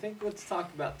thing. I think let's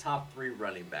talk about top 3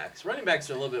 running backs. Running backs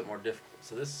are a little bit more difficult.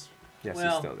 So this. Yes, well,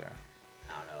 he's still there.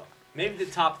 I don't know. Maybe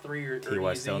the top 3 are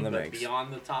T.Y. easy, still in the but mix.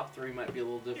 beyond the top 3 might be a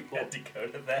little difficult.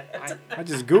 decode of that. I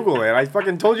just Google it. I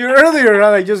fucking told you earlier.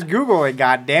 I just Google it.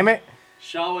 God damn it.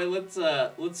 Shall we? Let's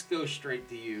go straight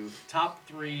to you. Top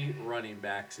 3 running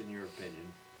backs in your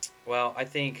opinion, well, I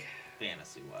think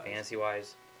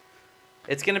fantasy-wise.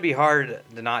 it's going to be hard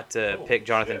to pick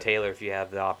Jonathan Taylor if you have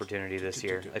the opportunity this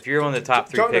year. If you're one of the top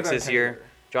 3 picks this year,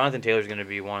 Jonathan Taylor's going to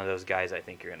be one of those guys I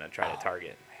think you're going to try to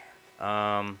target.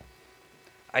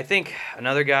 I think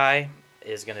another guy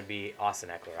is going to be Austin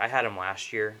Eckler. I had him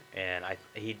last year, and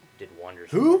he did wonders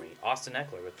for me. Austin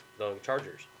Eckler with the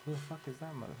Chargers. Who the fuck is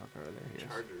that motherfucker over there?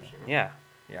 Chargers. Yeah.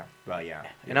 Yeah. Well, yeah.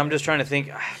 And I'm just trying to think,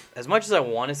 as much as I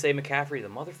want to say McCaffrey, the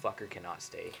motherfucker cannot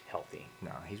stay healthy.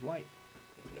 No, he's white.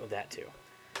 You know, that too.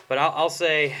 But I'll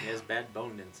say, He has bad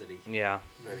bone density. yeah.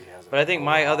 But I think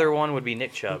my other one would be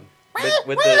Nick Chubb.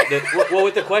 with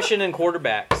the question in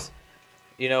quarterbacks,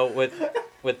 you know,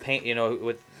 with paint, you know,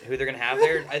 with who they're gonna have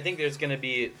there, I think they're gonna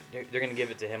give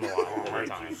it to him a lot of the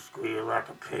time. Squeal like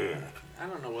a pig. I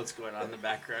don't know what's going on in the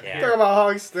background Yeah. here. Talking about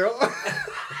hogs still.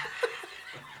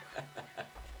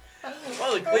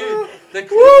 Well, the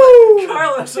Cleveland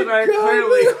Carlos and I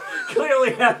are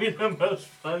clearly having the most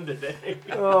fun today.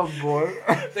 Oh boy.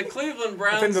 the Cleveland think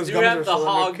Browns those do gums have are the still in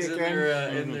their Hogs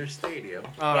kick in their stadium.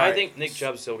 But I think Nick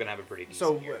Chubb's still gonna have a pretty decent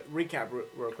So year. recap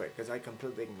real quick, because I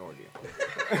completely ignored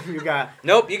you. You got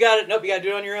Nope, you got it. Nope, you got to do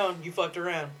it on your own. You fucked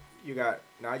around.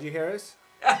 Najee Harris,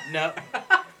 No.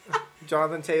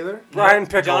 Jonathan Taylor, Brian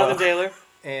Piccolo. Jonathan Taylor.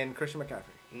 and Christian McCaffrey.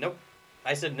 Nope.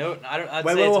 I said no. I don't. I'd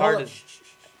Wait, say wait, it's hold hard on. to.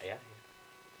 Yeah.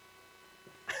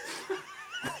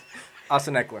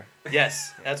 Austin Eckler.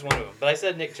 Yes, that's one of them. But I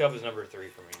said Nick Chubb is number 3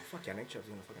 for me. Fuck yeah, Nick Chubb's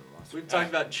gonna fucking lost. We've talked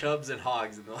about Chubbs and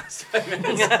Hogs in the last 5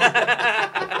 minutes.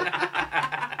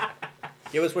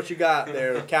 Give us what you got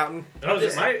there, Captain. Oh,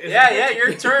 is it my, is Yeah, it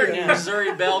your turn,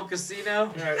 Missouri Bell Casino.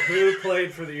 All right, who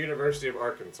played for the University of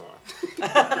Arkansas?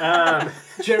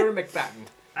 Jerry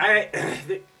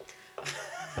McFadden.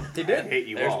 He did. I hate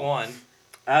you There's all. one.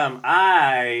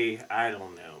 I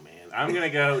don't know, man. I'm gonna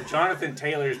go. Jonathan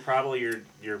Taylor is probably your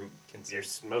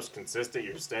most consistent,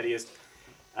 your steadiest.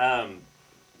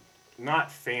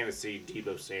 Not fantasy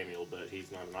Deebo Samuel, but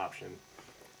he's not an option.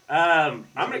 I'm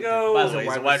gonna go. By the way,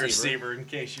 he's a wide receiver. In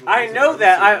case you. I know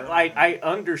that. I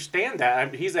understand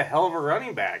that. He's a hell of a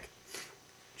running back.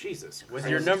 Jesus. With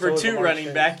your number 2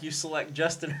 running back, you select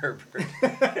Justin Herbert.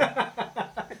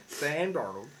 Sam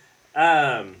Darnold.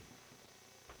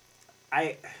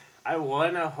 I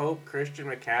want to hope Christian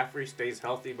McCaffrey stays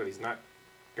healthy, but he's not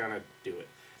going to do it.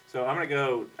 So I'm going to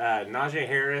go Najee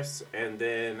Harris, and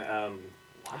then I'm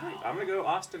going to go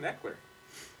Austin Eckler.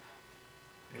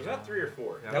 Was that 3 or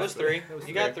 4? That was 3.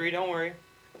 You got 3. Don't worry.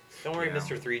 Don't worry, Yeah.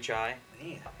 Mr. 3 Chai.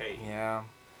 Man. Hey. Yeah.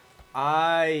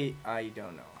 I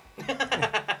don't know.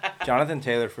 Jonathan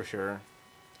Taylor for sure.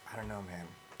 I don't know, man.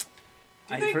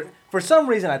 For some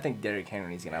reason, I think Derrick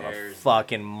Henry's going to have a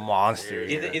fucking monster.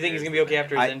 You think he's going to be okay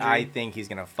after his injury? I think he's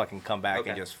going to fucking come back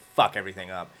and just fuck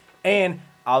everything up. And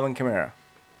Alvin Kamara.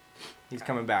 He's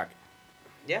coming back.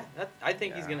 Yeah, I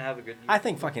think he's going to have a good year. I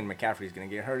think fucking McCaffrey's going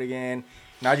to get hurt again.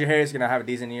 Najee Harris is going to have a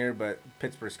decent year, but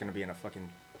Pittsburgh's going to be in a fucking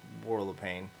world of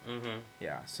pain. Mm-hmm.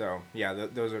 Yeah, so, yeah,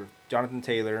 those are Jonathan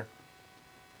Taylor,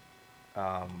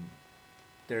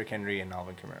 Derrick Henry, and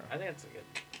Alvin Kamara. I think that's a good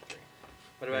 3.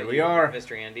 What about Here you, we are.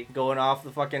 Mr. Andy? Going off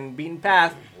the fucking beaten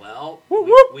path. Well, Whoop,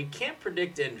 whoop. we can't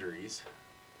predict injuries,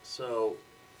 so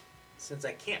since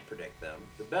I can't predict them,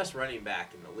 the best running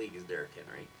back in the league is Derrick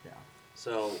Henry. Yeah.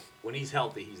 So when he's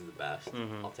healthy, he's the best.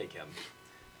 Mhm. I'll take him.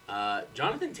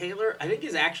 Jonathan Taylor, I think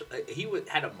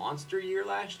had a monster year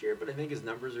last year, but I think his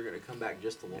numbers are going to come back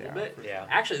just a little bit. Yeah.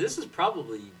 Actually, this is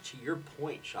probably to your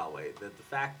point, Schaweezy, that the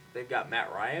fact that they've got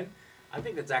Matt Ryan, I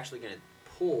think that's actually going to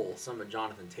pull some of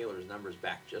Jonathan Taylor's numbers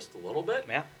back just a little bit.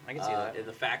 Yeah, I can see that. And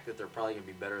the fact that they're probably going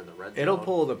to be better in the red zone. It'll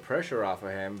pull the pressure off of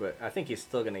him, but I think he's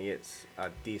still going to get a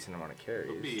decent amount of He'll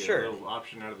carries. be Sure. a little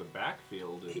option out of the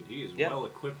backfield, and he is Yeah. well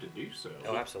equipped to do so.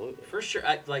 Oh, absolutely. For sure.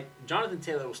 Jonathan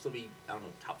Taylor will still be, I don't know,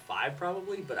 top 5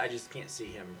 probably, but I just can't see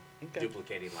him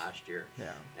duplicating last year.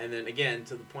 Yeah. And then again,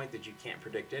 to the point that you can't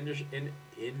predict injuries,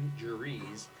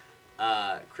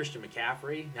 Christian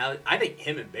McCaffrey. Now, I think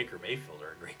him and Baker Mayfield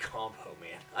are a great combo,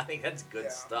 man. I think that's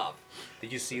good stuff.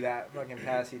 Did you see that fucking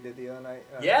pass he did the other night?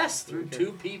 Yes, through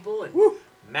 2 people and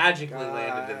magically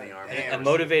landed in the arm. A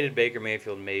motivated Baker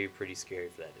Mayfield may be pretty scary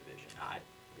for that division.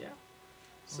 Yeah.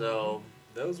 So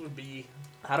those would be.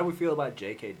 How do we feel about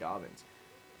J.K. Dobbins?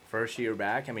 First year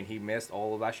back, I mean, he missed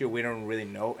all of last year. We don't really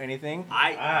know anything.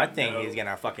 I think he's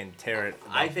gonna fucking tear it.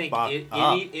 I think up.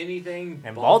 anything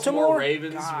And Baltimore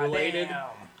Ravens God related. damn.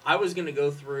 I was gonna go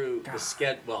through the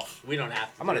schedule. Well, we don't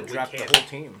have to. I'm gonna do it. We draft the can. whole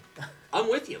team. I'm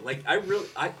with you. Like I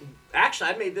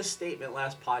made this statement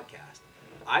last podcast.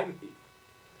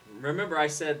 Remember I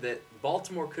said that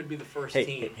Baltimore could be the first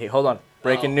team. Hey, hold on.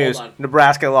 Breaking hold news. on.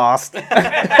 Nebraska lost. God,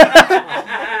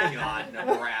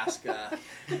 Nebraska.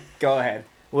 Go ahead.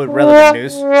 With relevant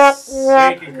news.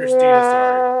 Taking Christina,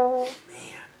 sorry.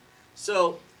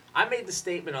 So I made the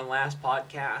statement on last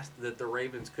podcast that the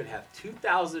Ravens could have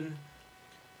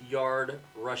 2,000-yard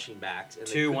rushing backs. And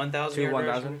 1,000 yard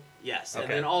 1,000? Yes, Okay.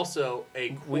 and then also a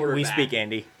quarterback. We speak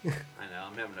Andy. I know,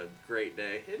 I'm having a great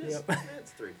day. It is.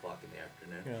 It's 3 o'clock in the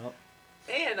afternoon. Yep.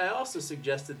 And I also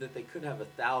suggested that they could have a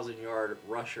 1,000-yard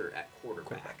rusher at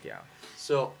quarterback. Yeah.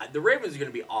 So the Ravens are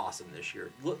going to be awesome this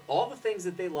year. Look, all the things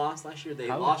that they lost last year, they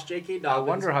lost J.K. Dobbins. I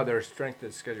wonder how their strength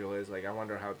of schedule is. Like, I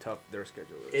wonder how tough their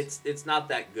schedule is. It's not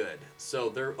that good. So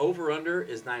their over/under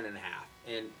is 9.5,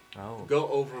 and go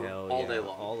over all day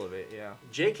long. All of it, yeah.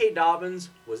 J.K. Dobbins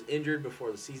was injured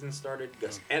before the season started.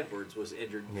 Gus Edwards was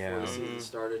injured before the season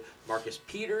started. Marcus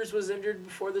Peters was injured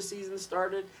before the season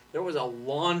started. There was a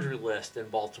laundry list in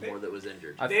Baltimore that was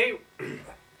injured.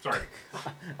 Sorry.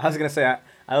 I was going to say, I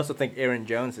also think Aaron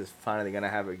Jones is finally going to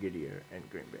have a good year in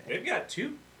Green Bay. They've got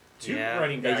two Yeah.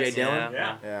 running backs. A.J. Dillon?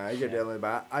 Yeah. Yeah, A.J. Dillon,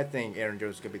 but I think Aaron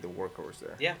Jones is going to be the workhorse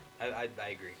there. Yeah, I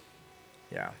agree.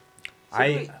 Yeah.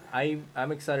 So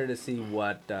I'm excited to see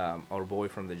what our boy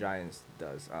from the Giants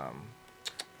does.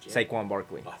 Saquon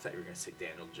Barkley. Oh, I thought you were going to say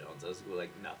Daniel Jones. I was like,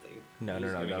 nothing. No,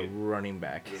 He's gonna the get running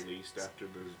back. Released after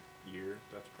the year.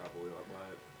 That's probably what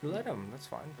might. Let him. That's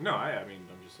fine. No, I mean,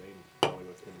 I'm just saying probably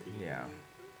what's going to be. Yeah.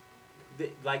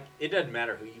 It doesn't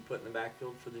matter who you put in the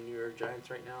backfield for the New York Giants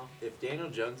right now. If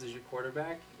Daniel Jones is your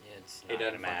quarterback, It's it not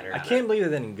doesn't gonna matter. I can't believe they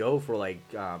didn't go for, like,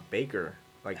 Baker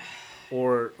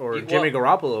or Jimmy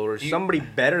Garoppolo or somebody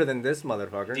better than this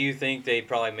motherfucker. Do you think they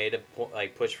probably made a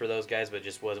push for those guys, but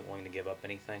just wasn't willing to give up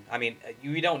anything? I mean,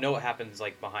 we don't know what happens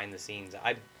behind the scenes.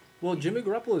 Well, Jimmy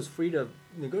Garoppolo is free to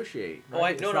negotiate.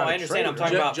 Right? Oh, I understand. I'm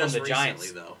talking about from the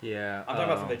Giants, though. Yeah, I'm talking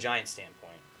about from the Giants standpoint.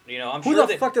 I'm who sure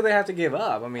the fuck do they have to give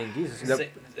up? I mean, Jesus.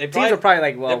 Teams are probably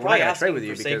like, well, we're not going to trade with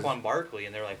you because because Saquon Barkley,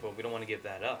 and they're like, well, we don't want to give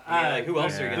that up. I mean, who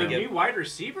else are you going to give? The new wide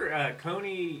receiver,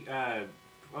 Coney.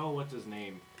 What's his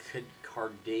name?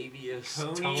 Cardavius.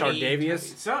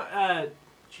 Cardavius.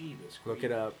 Jesus. Look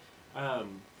it up.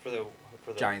 For the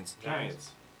Giants.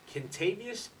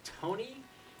 Kentavious Tony.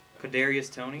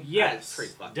 Kadarius Toney. Yes.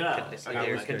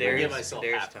 Give myself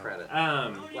half credit.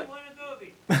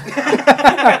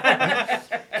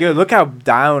 Dude, look how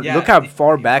down. Look how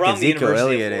far back Ezekiel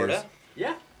Elliott is.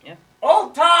 Yeah.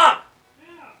 Old top.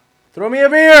 Throw me a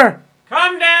beer.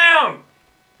 Come down.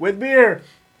 With beer.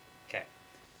 Okay.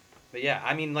 But yeah,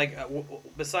 I mean,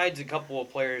 besides a couple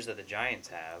of players that the Giants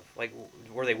have,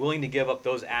 were they willing to give up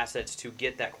those assets to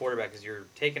get that quarterback? Because you're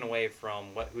taking away from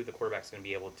who the quarterback's going to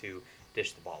be able to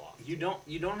dish the ball off. You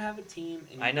don't have a team,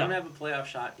 and you don't have a playoff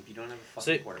shot if you don't have a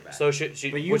fucking quarterback. So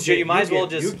you might as well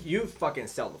just you fucking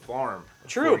sell the farm.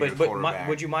 True, but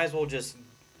would you might as well just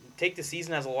take the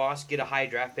season as a loss, get a high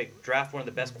draft pick, draft one of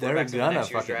the best quarterbacks in the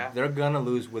next year's draft? They're gonna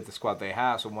lose with the squad they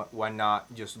have, so why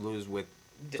not just lose with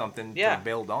something to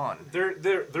build on?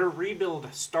 Their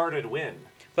rebuild started when?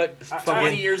 But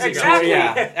 20 years ago. Exactly.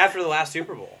 Yeah, after the last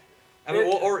Super Bowl. I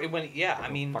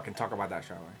mean, fucking talk about that,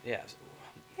 shall we? Yes.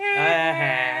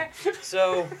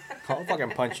 So I'll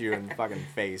fucking punch you in the fucking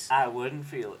face. I wouldn't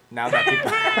feel it. Now that people.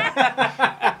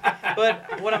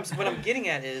 But what I'm getting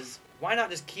at is, why not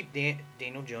just keep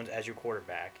Daniel Jones as your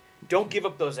quarterback? Don't give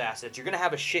up those assets. You're gonna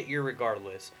have a shit year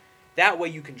regardless. That way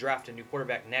you can draft a new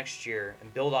quarterback next year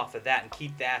and build off of that and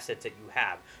keep the assets that you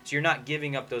have. So you're not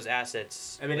giving up those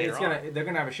assets. I mean, they're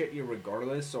gonna have a shit year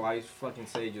regardless. So I fucking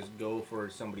say just go for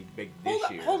somebody big this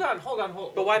year. Hold on.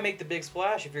 But why make the big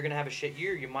splash if you're gonna have a shit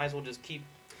year? You might as well just keep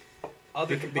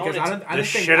other components. Because the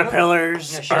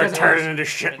shit-a-pillars are turning into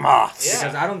shit moths. Yeah.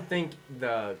 Because I don't think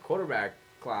the quarterback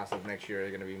class of next year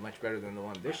is gonna be much better than the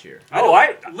one this year.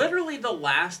 Literally the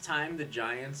last time the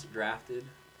Giants drafted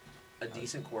a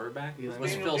decent quarterback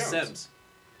was Phil Simms.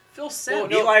 Phil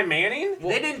Simms. Eli Manning?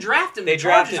 They didn't draft him. They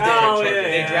drafted.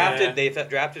 They They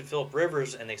drafted Phillip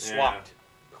Rivers and they swapped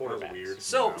quarterbacks. Weird.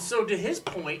 So to his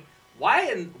point,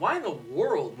 why in the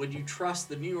world would you trust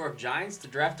the New York Giants to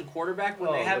draft a quarterback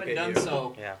when they haven't done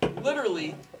so? Yeah.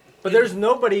 Literally. But there's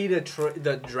nobody to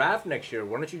draft next year.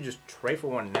 Why don't you just trade for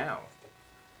one now?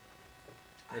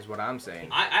 Is what I'm saying.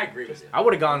 I agree with you. I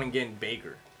would have gone and getting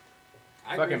Baker.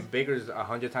 Fucking Baker's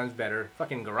 100 times better.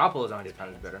 Fucking Garoppolo's 100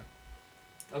 times better.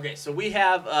 Okay, so we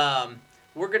have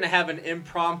we're gonna have an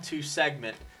impromptu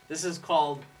segment. This is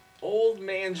called Old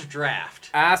Man's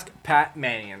Draft. Ask Pat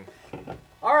Mannion.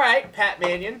 All right, Pat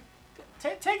Mannion,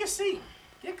 take a seat.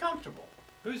 Get comfortable.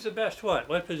 Who's the best what?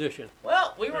 What position?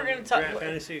 Well, we were gonna talk.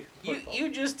 Fantasy football. You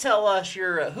just tell us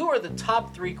who are the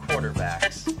top 3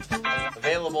 quarterbacks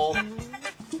available.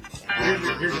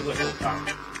 Here's your list of top.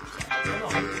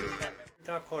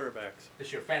 Top quarterbacks.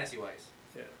 This year, fantasy-wise.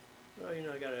 Yeah. Well,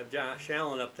 I got to have Josh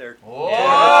Allen up there. Whoa!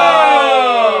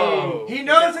 He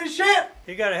knows his shit!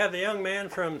 You got to have the young man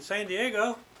from San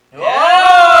Diego.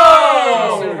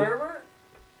 Whoa! Herbert?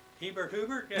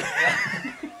 Hubert? Yeah.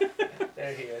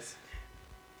 There he is.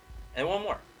 And one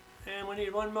more. And we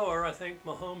need one more. I think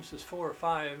Mahomes is 4 or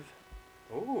 5.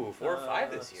 Ooh, 4 or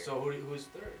 5 this year. So who's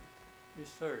third? Who's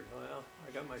third? Well,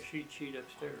 I got my cheat sheet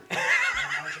upstairs.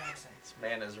 Lamar Jackson. This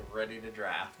man is ready to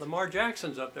draft. Lamar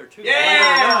Jackson's up there, too.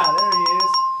 Yeah! There he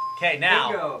is. Okay,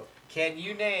 now, can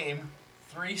you name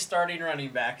 3 starting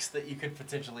running backs that you could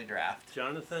potentially draft?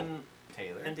 Jonathan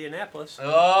Taylor. Indianapolis.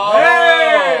 Oh!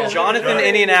 Hey! Jonathan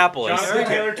Indianapolis. Jonathan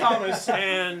Taylor Thomas.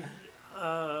 And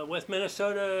with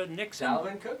Minnesota, Nixon.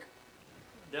 Dalvin Cook?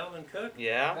 Dalvin Cook?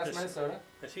 Yeah. That's Minnesota.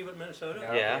 Is he with Minnesota?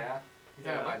 Yeah. You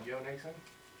talking about Joe Nixon?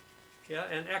 Yeah,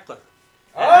 and Eckler.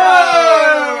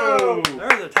 Oh!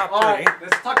 They're the top 3. All right,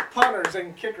 let's talk punters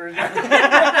and kickers.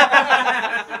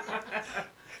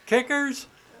 Kickers?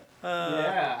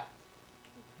 Yeah.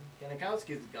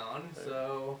 Janikowski's gone,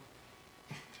 so...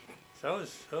 So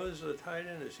is the tight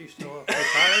end. Is he still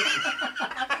retired?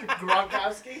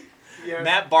 Gronkowski? Yes.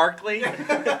 Matt Barkley?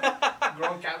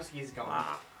 Gronkowski's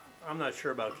gone. I'm not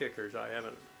sure about kickers. I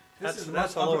haven't. That's a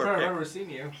the lower I've kick. ever seen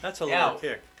you. That's a lower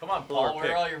kick. Come on, Paul.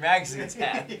 Where are all your magazines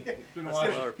at? He's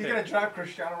gonna draft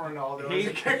Cristiano Ronaldo as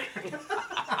a kicker.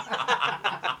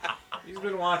 He's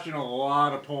been watching a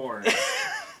lot of porn.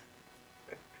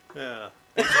 Yeah.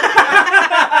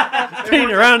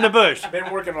 Beating around the bush.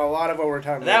 Been working a lot of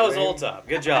overtime. That was lately. Old Top.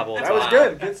 Good job, Old Top. That was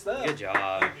good. Good stuff. Good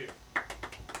job.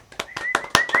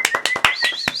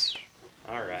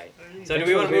 All right. So do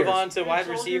we want to move on to wide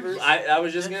receivers? I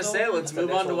was just gonna say, let's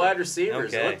move on to wide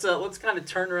receivers. Okay. Let's kind of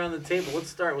turn around the table. Let's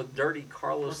start with Dirty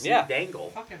Carlos C. Yeah. Dangle.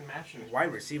 Fucking matching.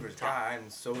 Wide receivers. God, I'm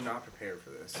so not prepared for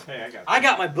this. Hey, I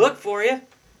got my book for you.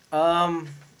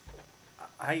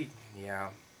 Yeah.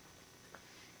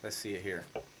 Let's see it here.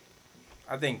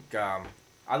 I think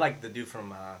I like the dude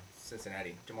from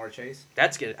Cincinnati, Jamar Chase.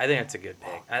 That's good. I think that's a good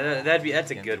pick.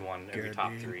 That's a good one. In your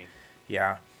top dude. 3.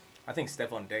 Yeah. I think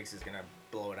Stephon Diggs is gonna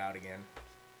blow it out again.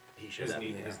 He should His have.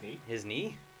 knee. Yeah. His knee. His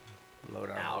knee? Blow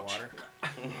it out Ouch. of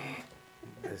the water.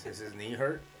 Does his knee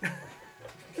hurt?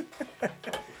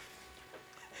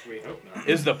 We hope not.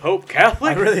 Is the Pope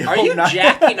Catholic? I really Are hope you not.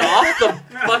 jacking off the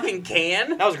fucking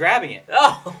can? I was grabbing it.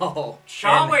 Oh.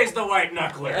 Shawway's the white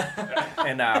knuckler.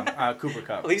 And Cooper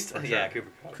Kupp. At least, for yeah, sure.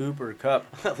 Cooper. Cooper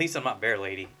Kupp. At least I'm not Bear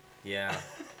Lady. Yeah.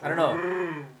 I don't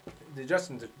know. The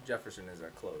Justin Jefferson is a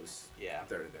close Yeah.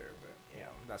 third there, but yeah,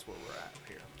 that's where we're at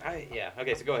here.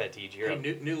 Okay, so go ahead, TJ. You're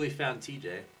Hey, up. newly found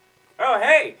TJ. Oh,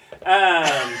 hey.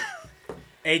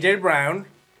 AJ Brown,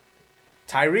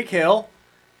 Tyreek Hill,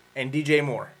 and DJ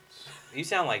Moore. You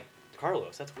sound like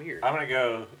Carlos. That's weird. I'm going to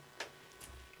go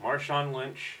Marshawn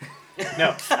Lynch.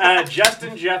 No.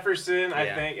 Justin Jefferson, I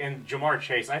Yeah. think, and Jamar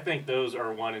Chase. I think those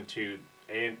are 1 and 2.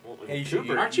 And Hey,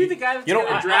 Cooper. Aren't you the guy that's You don't-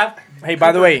 gonna draft? Hey,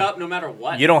 by the way, Cup no matter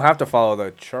what. you don't have to follow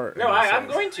the chart. No, I'm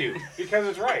going to because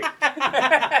it's right.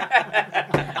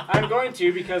 I'm going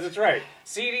to because it's right.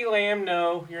 CeeDee Lamb,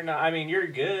 no, you're not. I mean, you're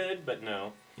good, but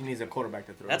no. He needs a quarterback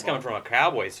to throw. That's the ball. coming from a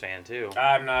Cowboys fan, too.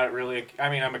 I'm not really.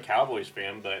 I'm a Cowboys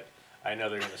fan, but I know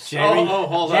they're going to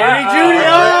Hold on. Jerry Judy.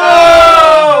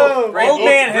 Oh! Great. Old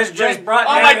man has just brought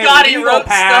Oh down my his God, he legal wrote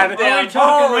pad. stuff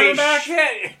down. Holy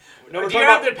shit! No, we're Do you talking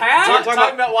have about- the pad? We're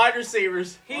talking about wide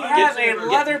receivers. He has a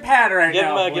leather pad right give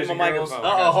now. him a- give boys him a and girls.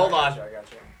 microphone. Hold on. I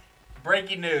got you.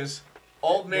 Breaking news.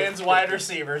 Old man's wide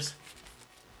receivers.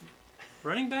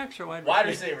 Running backs or wide Wide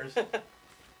receivers? receivers.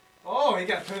 Oh, he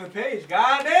got to turn the page.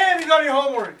 God damn, he's on your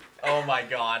homework. Oh my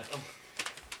God.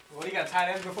 What, he got tight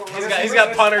ends before? He's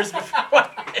got punters before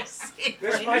wide receivers.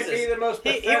 This might be the most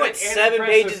He pathetic went and 7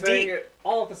 impressive pages thing deep.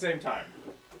 all at the same time.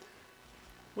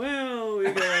 Well,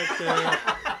 we got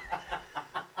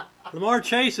Lamar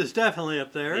Chase is definitely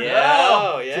up there. Yeah.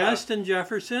 Oh, yeah. Justin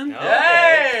Jefferson. Okay.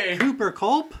 Hey! Cooper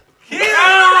Culp.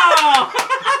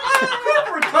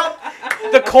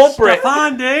 The culprit.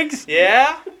 Stephon Diggs.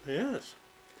 Yeah? Yes.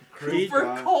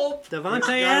 Cooper Culp.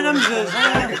 Devontae Adams is.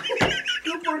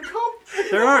 Cooper Kupp.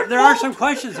 There are some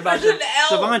questions about There's an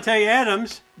L. Devontae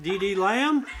Adams, D.D.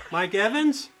 Lamb, Mike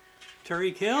Evans,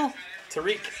 Tariq Hill.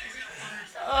 Tariq.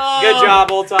 Good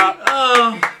job, Old Top.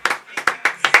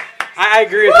 I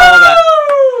agree with all that.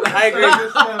 I agree.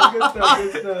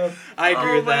 Good stuff. I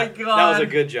agree with that. God. That was a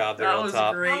good job there, That Old was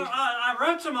Top. great. I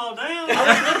wrote them all down.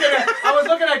 I was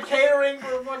looking at catering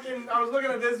for fucking. I was looking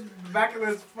at this back of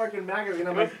this fucking magazine.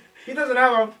 I'm like, he doesn't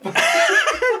have a.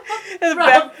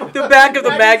 The back of the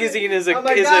magazine is a I'm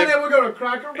like, we're going to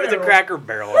Cracker Barrel. it's a Cracker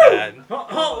Barrel ad.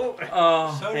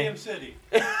 Sodium City.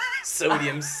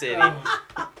 Sodium City.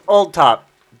 Old Top,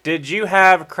 did you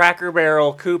have Cracker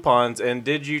Barrel coupons and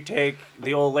did you take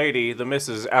the old lady, the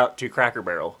missus, out to Cracker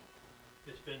Barrel?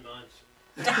 It's been months.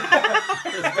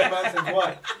 It's been months since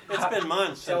what? It's been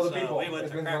months Tell since the people. we went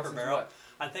It's to been months Cracker since Barrel. what?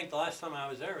 I think the last time I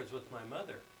was there was with my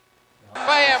mother.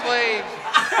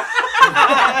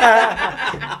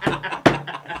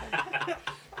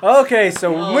 Okay,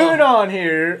 so moving on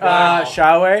here.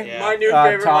 Shawway. Yeah. My new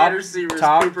favorite wide receiver is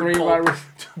top Cooper 3 Culp. wide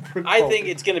receivers. I think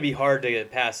it's going to be hard to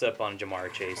pass up on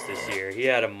Jamar Chase this year. He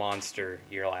had a monster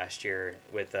year last year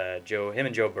with him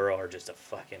and Joe Burrow are just a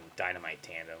fucking dynamite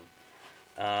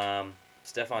tandem.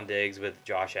 Stephon Diggs with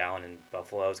Josh Allen in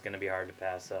Buffalo is going to be hard to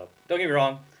pass up. Don't get me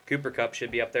wrong, Cooper Kupp should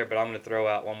be up there, but I'm going to throw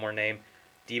out one more name,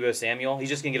 Deebo Samuel. He's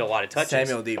just going to get a lot of touches.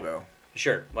 Samuel Debo.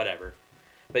 Sure, whatever.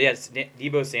 But yes,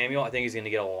 Deebo Samuel, I think he's going to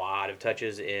get a lot of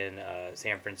touches in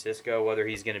San Francisco, whether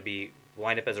he's going to be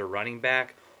lined up as a running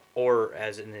back or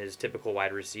as in his typical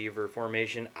wide receiver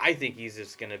formation. I think he's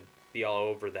just going to be all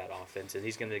over that offense, and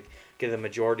he's going to get the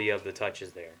majority of the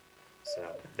touches there. So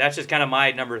that's just kind of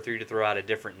my number 3 to throw out a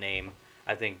different name.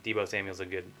 I think Deebo Samuel's a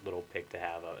good little pick to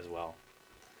have as well.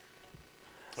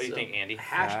 What do you think, Andy?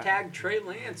 Hashtag Trey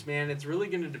Lance, man. It's really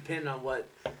going to depend on what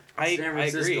San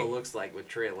Francisco looks like with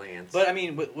Trey Lance. But I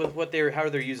mean, with what how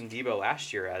they're using Deebo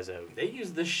last year as a, they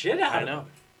used the shit out of I know. him.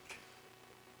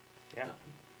 Yeah.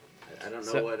 I don't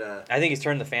know So, what. I think he's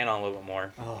turned the fan on a little bit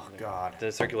more. Oh God.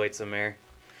 To circulate some air.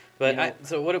 But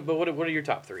You know- what are your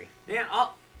top 3? Man,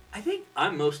 I think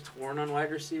I'm most torn on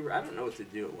wide receiver. I don't know what to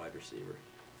do at wide receiver.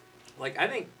 Like, I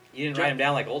think... You didn't write him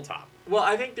down like Old Top. Well,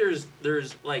 I think there's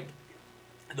like,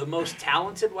 the most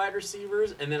talented wide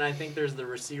receivers, and then I think there's the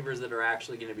receivers that are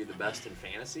actually going to be the best in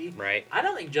fantasy. Right. I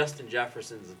don't think Justin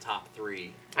Jefferson's a top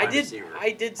 3 I wide did receiver.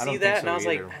 I did see that, and I was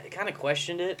like, I kind of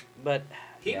questioned it, but...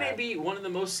 He may be one of the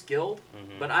most skilled,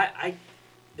 but I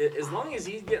as long as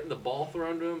he's getting the ball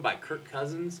thrown to him by Kirk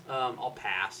Cousins, I'll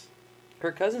pass.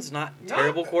 Kirk Cousins not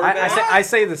terrible quarterback. I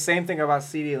say the same thing about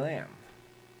CeeDee Lamb.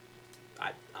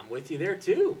 I'm with you there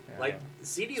too. Yeah. Like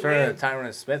CeeDee Lamb. Lamb,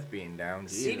 Tyron Smith being down.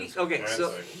 That's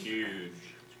a huge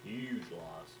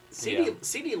loss.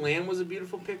 CeeDee Lamb was a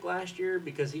beautiful pick last year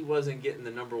because he wasn't getting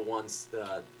the number 1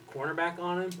 cornerback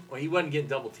on him, or he wasn't getting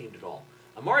double teamed at all.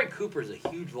 Amari Cooper is a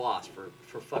huge loss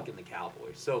for fucking the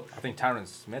Cowboys. So I think Tyron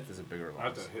Smith is a bigger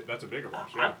loss. That's a bigger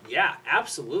loss. Yeah,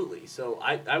 absolutely. So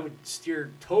I would steer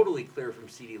totally clear from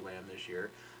CeeDee Lamb this year.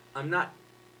 I'm not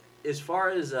as far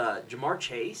as Jamar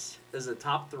Chase as a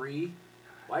top 3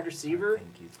 wide receiver. I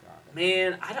think he's got it.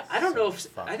 Man, I don't know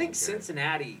if I think good.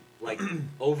 Cincinnati like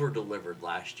over delivered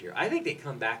last year. I think they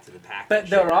come back to the package. But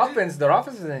their offense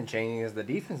isn't changing. Is the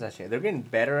defense not changing? They're getting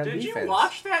better at defense. Did you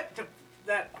watch that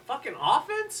fucking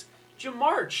offense?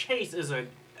 Jamar Chase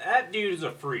that dude is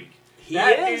a freak. He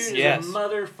That is? dude Yes. is a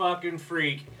motherfucking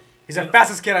freak. He's the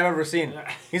fastest kid I've ever seen.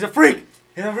 He's a freak.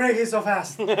 He's so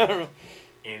fast.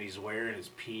 And he's wearing his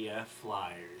PF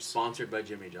Flyers. Sponsored by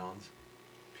Jimmy John's.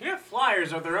 PF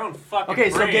Flyers are their own fucking Okay,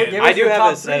 so brand. give I us do your have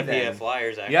top a set of 3 then. PF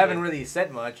Flyers, actually. You haven't really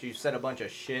said much. You've said a bunch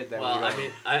of shit. That Well, I mean,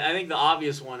 I think the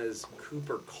obvious one is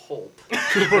Cooper Culp.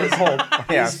 Cooper Culp.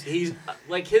 Yeah. He's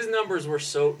like his numbers were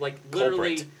so like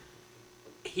literally. Culprit.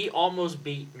 He almost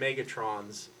beat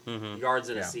Megatron's yards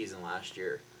in a season last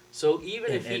year. So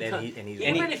even if he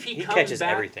he comes catches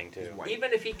back, everything too.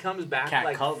 even if he comes back Cat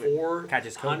like COVID.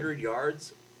 400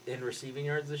 yards in receiving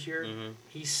yards this year,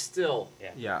 he's still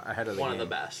ahead of the one game. of the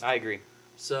best. I agree.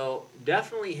 So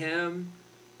definitely him.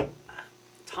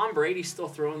 Tom Brady's still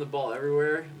throwing the ball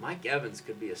everywhere. Mike Evans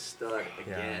could be a stud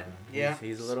again. Yeah.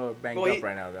 He's a little banged up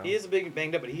right now, though. He is a big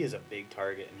banged up, but he is a big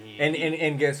target.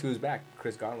 And guess who's back?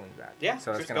 Chris Godwin's back. Yeah,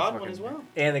 so Chris that's Godwin as well.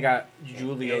 And they got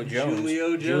Julio Jones.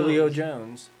 Julio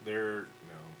Jones. They're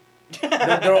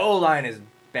Their O-line is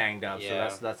banged up, Yeah.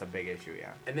 so that's a big issue,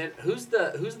 yeah. And then who's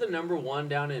the number 1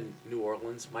 down in New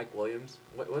Orleans? Mike Williams.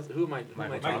 Who am I?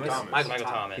 Michael Thomas. Michael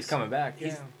Thomas. He's coming back.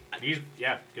 He's good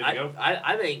to go.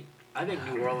 I think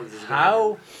New Orleans is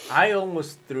I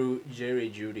almost threw Jerry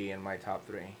Jeudy in my top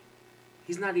 3.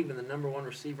 He's not even the number 1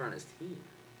 receiver on his team.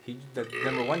 The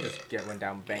number 1 just went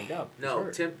down banged up. No,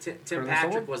 Tim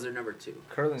Patrick was their number 2.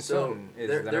 Curlin Sutton is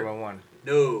the number 1.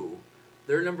 No,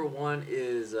 their number 1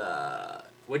 is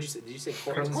what'd you say? Did you say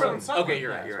Courtland Sutton? Okay,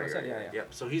 you're right. Yeah.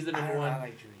 Yep. So he's the number 1. I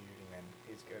like Judy, man.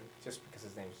 He's good, just because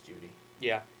his name's Judy.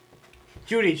 Yeah.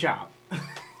 Judy Chop.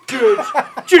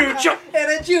 Judy Chop.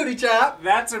 And a Judy Chop.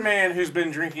 That's a man who's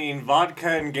been drinking vodka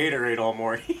and Gatorade all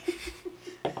morning.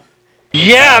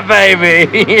 Yeah, baby.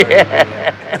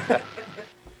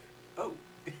 Oh.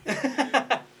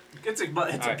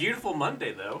 It's a beautiful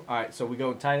Monday, though. All right, so we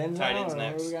go tight ends. Tight ends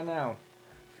next. What do we got now?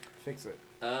 Fix it.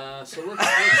 So let's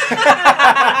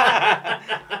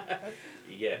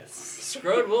Yes.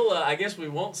 Scrode, I guess we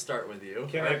won't start with you.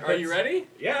 Are you ready?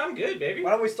 Yeah, I'm good, baby.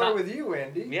 Why don't we start with you,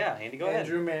 Andy? Yeah, Andy, go ahead.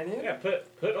 Andrew Mannion. Yeah,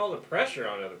 put all the pressure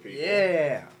on other people.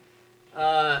 Yeah.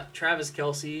 Travis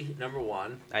Kelce, number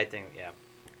 1. I think, yeah.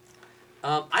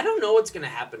 I don't know what's going to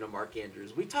happen to Mark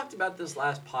Andrews. We talked about this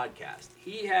last podcast.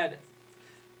 He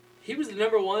was the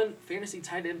number 1 fantasy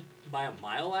tight end by a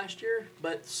mile last year,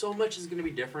 but so much is going to be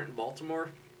different in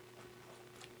Baltimore.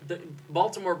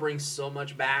 Baltimore brings so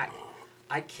much back.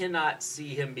 I cannot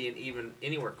see him being even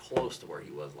anywhere close to where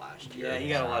he was last year. Yeah, he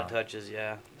got a lot of touches,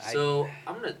 yeah. So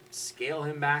I'm going to scale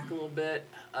him back a little bit.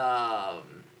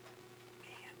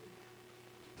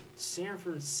 San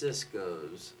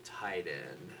Francisco's tight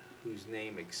end, whose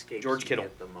name escapes George Kittle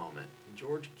me at the moment.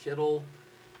 George Kittle.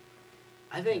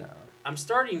 I think I'm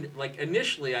starting,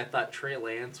 initially I thought Trey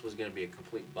Lance was going to be a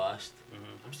complete bust.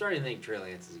 I'm starting to think Trey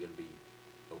Lance is going to be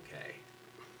okay.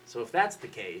 So if that's the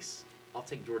case, I'll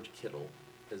take George Kittle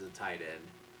as a tight end,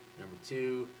 number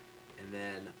 2, and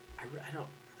then I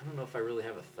don't know if I really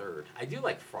have a third. I do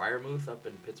like Freiermuth up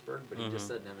in Pittsburgh, but he just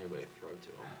doesn't have anybody to throw to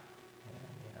him.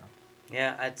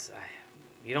 Yeah, it's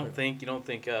you don't think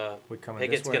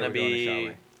Pickett's going gonna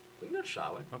be. We can go to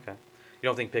Schaweezy. Okay. You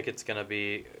don't think Pickett's gonna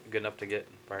be good enough to get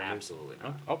Freiermuth? Absolutely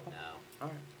not. Oh, okay. No. All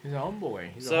right. He's a homeboy.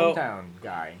 He's So- a hometown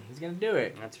guy. He's going to do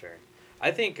it. That's fair.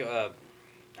 I think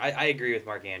I agree with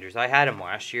Mark Andrews. I had him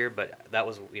last year, but that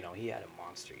was he had a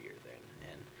monster year then,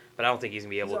 and but I don't think he's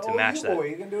gonna be able to match that. Boy,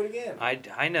 he's gonna do it again.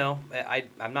 I know.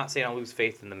 I'm not saying I lose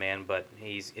faith in the man, but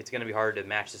it's gonna be hard to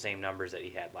match the same numbers that he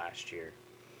had last year.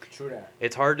 True that.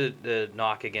 It's hard to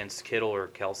knock against Kittle or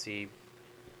Kelsey,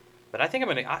 but I think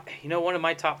one of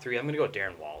my top 3. I'm gonna go with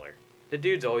Darren Waller. The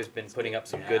dude's always been putting up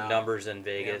some good numbers in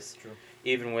Vegas,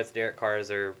 even with Derek Carr as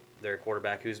their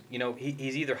quarterback, who's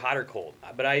he's either hot or cold.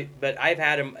 But I've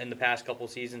had him in the past couple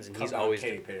seasons, and he's always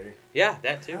Katy Perry. Yeah,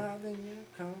 that too.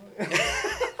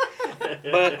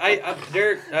 But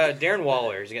Darren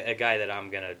Waller is a guy that I'm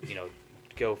gonna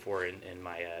go for in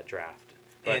my draft.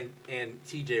 But, and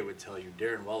TJ would tell you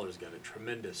Darren Waller's got a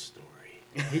tremendous story.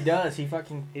 He does. He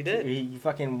did. He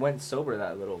fucking went sober,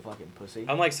 that little fucking pussy.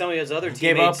 Unlike some of his other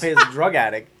Gave teammates. up his drug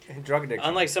addiction.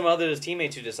 Unlike some other his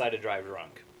teammates who decided to drive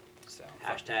drunk. So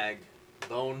Hashtag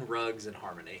bone, rugs, and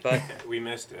harmony. But we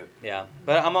missed it. Yeah,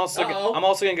 but I'm also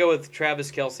gonna go with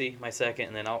Travis Kelce, my second,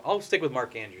 and then I'll stick with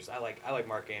Mark Andrews. I like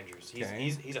Mark Andrews.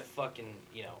 He's a fucking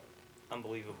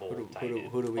unbelievable tight end.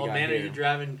 Who do we got man, here? are you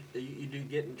driving? You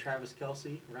getting Travis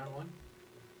Kelce round 1?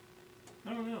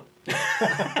 I don't know. Did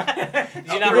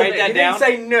you not write that down? He didn't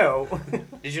say no.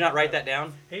 Did you not write that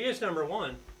down? He is number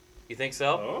 1. You think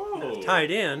so? Oh. Tied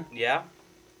in. Yeah.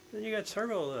 Then you got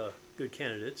several good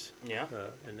candidates. Yeah.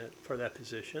 For that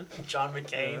position. John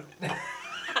McCain.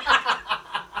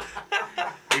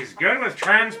 He's good with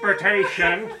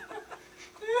transportation.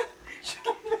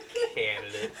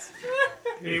 Candidates.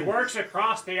 He works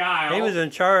across the aisle. He was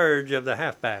in charge of the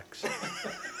halfbacks.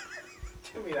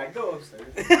 Give me that. Go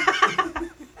upstairs.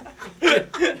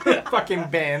 Fucking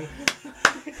Ben.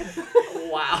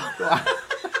 Wow.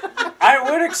 I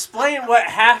would explain what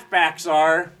halfbacks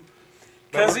are,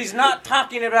 because he's not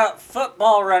talking about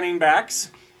football running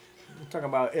backs. We're talking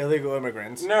about illegal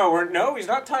immigrants. No, he's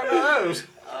not talking about those.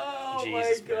 Oh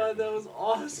Jesus, my God, that was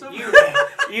awesome.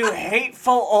 You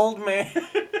hateful old man.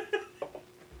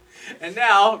 And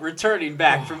now, returning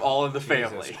back from All in the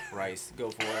Family. Jesus Christ. Go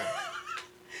for it.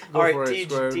 All right,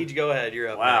 Teej, go ahead. You're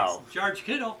up next. George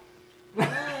Kittle.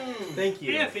 Thank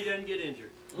you. If he doesn't get injured.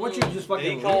 What you just fucking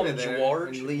Did he call leave him it there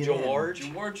George? and lean in? George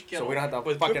So Kittle. we don't have to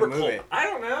With fucking Cooper move Cole. it. I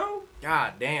don't know.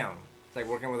 God damn. It's like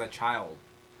working with a child.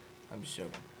 I'm just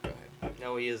joking. Go ahead.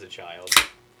 No, he is a child.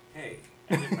 Hey,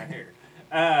 I did my hair.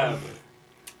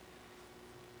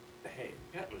 Hey,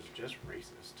 that was just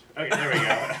racist. Okay, there we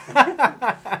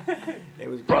go. It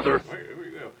was Brother. There we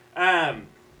go.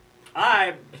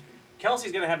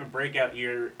 Kelsey's gonna have a breakout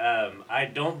year. I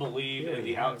don't believe in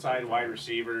the outside wide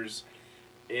receivers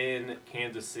in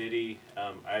Kansas City.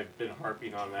 I've been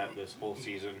harping on that this whole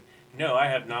season. No, I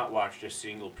have not watched a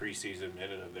single preseason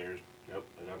minute of theirs. Nope,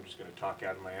 and I'm just gonna talk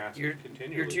out of my ass. You're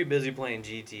too busy playing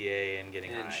GTA and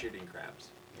getting high. shooting crabs.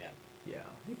 Yeah. Yeah.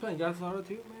 You playing Grand Theft Auto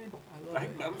too, man? I love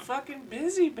it. I'm fucking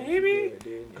busy, baby. Yeah,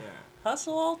 dude. Yeah.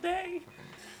 Hustle all day.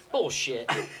 Bullshit.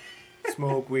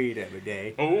 Smoke weed every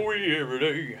day. Oh, yeah, every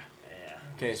day. Yeah.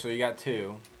 Okay, so you got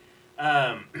 2.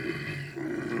 I'm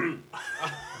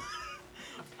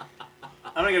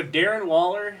gonna go Darren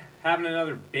Waller having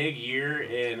another big year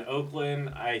in Oakland.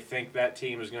 I think that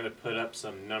team is going to put up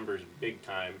some numbers big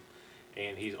time,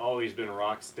 and he's always been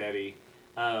rock steady.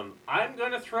 I'm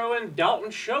going to throw in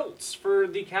Dalton Schultz for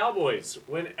the Cowboys.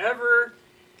 Whenever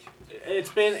it's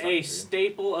been a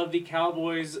staple of the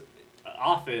Cowboys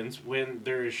offense, when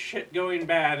there's shit going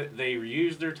bad, they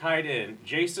use their tight end.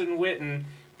 Jason Witten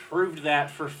proved that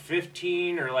for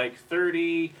 15 or like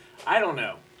 30, I don't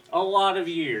know, a lot of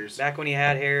years. Back when he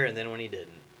had hair and then when he didn't.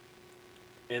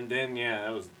 And then, yeah,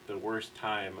 that was the worst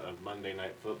time of Monday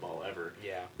Night Football ever.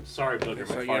 Yeah. Sorry, Booger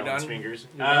So you're McFarland's done? fingers.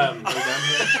 You're done? You're done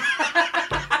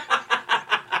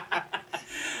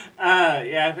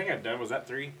here? Yeah, I think I'm done. Was that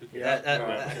 3? Yeah,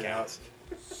 that No, counts.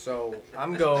 So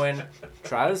I'm going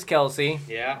Travis Kelce.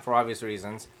 Yeah. For obvious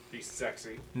reasons. He's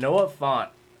sexy. Noah Fant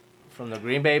from the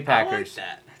Green Bay Packers. I like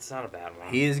that. That's not a bad one.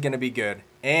 He is going to be good.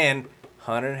 And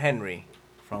Hunter Henry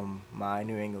from my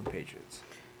New England Patriots.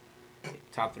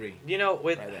 Top 3. You know,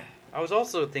 with Right there. I was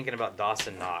also thinking about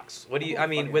Dawson Knox. What do you? I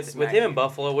mean, Fucking with smack him in you.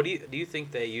 Buffalo, what do you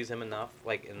think they use him enough,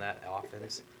 like in that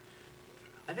offense?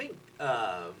 I think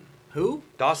Who?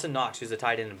 Dawson Knox, who's a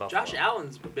tight end in Buffalo. Josh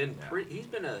Allen's been he's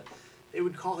been they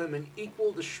would call him an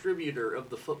equal distributor of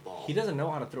the football. He doesn't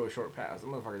know how to throw a short pass. The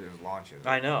motherfucker just launches.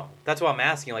 I know. That's why I'm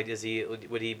asking. Like,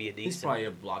 would he be a decent? He's probably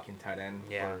a blocking tight end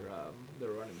Yeah. for the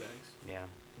running backs. Yeah.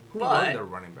 Who But- run their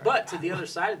running backs? But to the other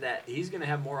side of that, he's going to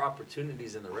have more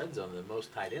opportunities in the red zone than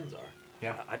most tight ends are.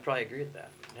 Yeah. I'd probably agree with that.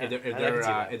 Yeah, If, they're, I can see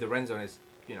that. if the red zone is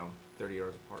 30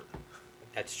 yards apart.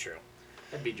 That's true.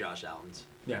 That'd be Josh Allen's.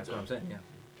 Yeah, that's what I'm saying. Yeah.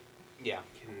 Yeah.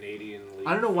 Canadian League.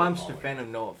 I don't know why I'm such a footballer. fan of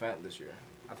Noah Fant this year.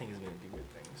 I think he's going to do good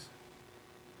things.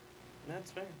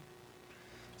 That's fair.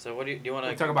 So what do you want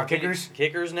to talk about kickers?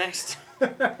 Kickers next? The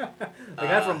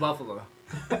guy from Buffalo.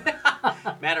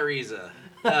 Matt Ariza.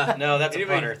 No, that's a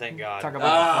punter. Thank God. Talk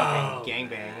about fucking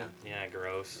gangbang. Yeah,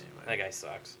 gross. Anyway. That guy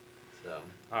sucks. So,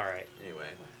 all right. Anyway,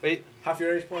 wait. Half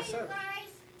your age plus 7.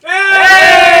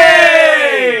 Hey!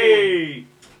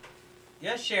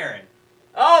 Yes, Sharon.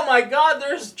 Oh my God,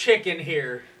 there's chicken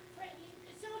here.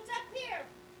 So it's up here.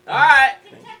 All right.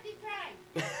 Kentucky Fried.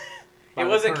 It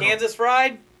wasn't Kansas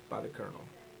Fried? By the Colonel.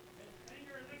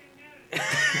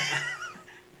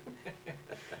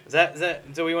 Is that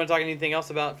so? We want to talk anything else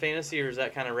about fantasy, or is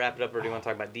that kind of wrap it up, or do you want to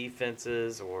talk about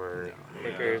defenses or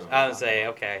kickers? I would say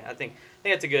okay. I think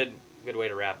that's a good way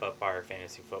to wrap up our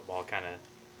fantasy football kind of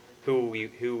who we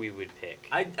would pick.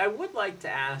 I would like to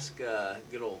ask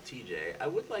good old TJ. I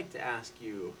would like to ask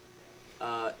you.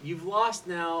 You've lost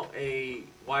now a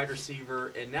wide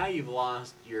receiver, and now you've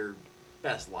lost your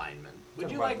best lineman.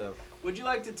 Would you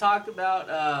like to talk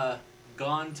about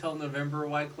Gone Till November,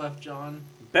 Wyclef John?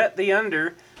 Bet the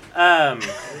under.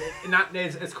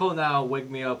 It's cool now. Wake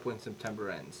me up when September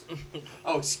ends.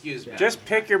 Oh, excuse me. Just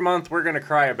pick your month. We're gonna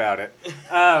cry about it.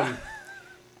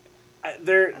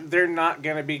 They're not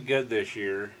gonna be good this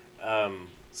year.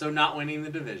 So not winning the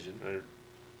division.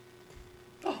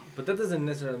 But that doesn't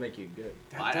necessarily make you good.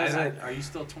 Are you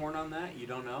still torn on that? You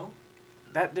don't know?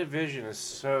 That division is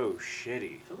so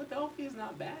shitty. Philadelphia's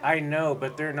not bad. I know,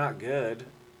 but they're not good.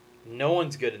 No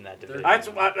one's good in that division. I'm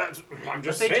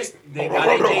just saying. They got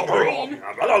AJ Green.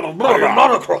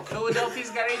 Philadelphia's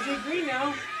got AJ Green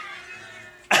now.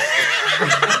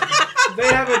 They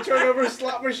have a turnover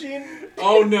slot machine.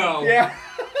 Oh no. Yeah.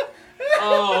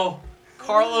 Oh,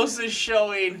 Carlos is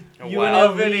showing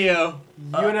UNLV. a video.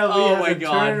 UNLV has my a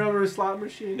God. turnover slot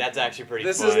machine. That's actually pretty.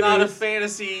 This funny. is not a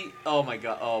fantasy. Oh my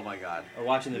God. Oh my God. We're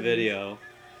watching the video.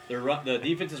 The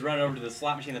defense is running over to the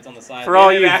slot machine that's on the side. For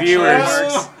all you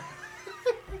viewers.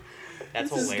 That's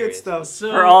this hilarious. is good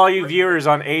stuff. For all you viewers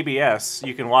on ABS,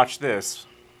 you can watch this.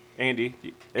 Andy,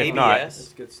 if ABS? not.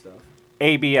 That's good stuff.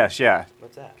 ABS, yeah.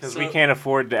 What's that? Because we can't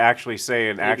afford to actually say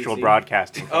an actual ABC?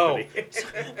 broadcasting company. So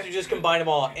you just combine them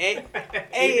all. A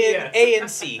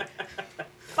and C.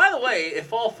 By the way,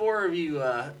 if all four of you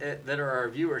that are our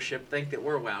viewership think that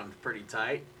we're wound pretty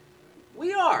tight,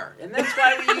 we are, and that's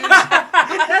why we use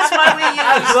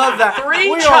I love that.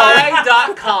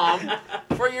 3chai.com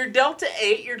for your Delta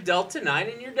 8, your Delta 9,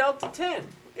 and your Delta 10.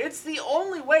 It's the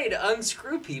only way to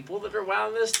unscrew people that are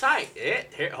wound this tight.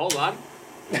 Here, hold on.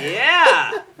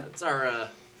 Yeah, that's our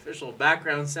official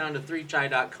background sound of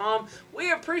 3chai.com.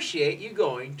 We appreciate you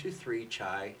going to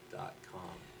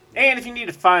 3chai.com. And if you need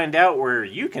to find out where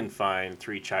you can find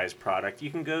 3Chai's product, you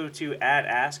can go to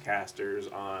 @Asscasters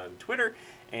on Twitter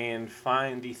and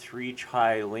find the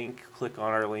 3Chai link. Click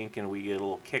on our link and we get a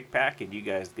little kickback and you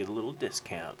guys get a little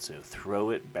discount. So throw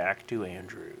it back to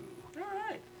Andrew. All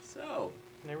right, so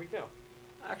There we go.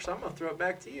 actually, I'm going to throw it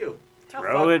back to you.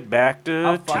 Throw it back to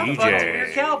How fucked are your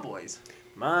TJ. Cowboys?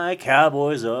 My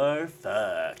Cowboys are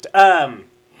fucked.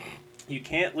 You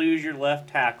can't lose your left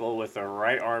tackle with a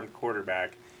right-armed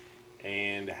quarterback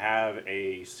and have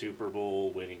a Super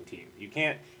Bowl winning team. You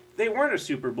can't. They weren't a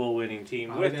Super Bowl winning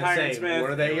team with Tyron Smith.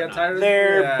 Were they a Tyron?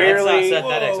 They're Yeah. barely. Let's not set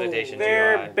that expectation too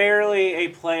They're high. barely a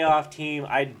playoff team.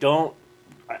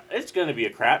 It's going to be a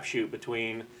crapshoot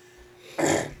between.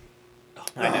 I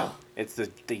know. It's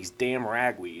these damn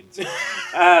ragweeds.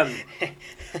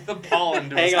 The pollen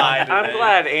to his Hang on. eye today. I'm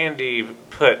glad Andy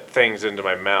put things into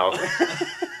my mouth.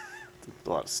 A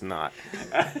lot of snot.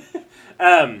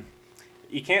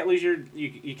 You can't lose your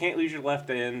left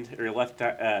end or left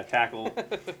tackle.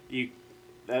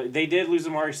 They did lose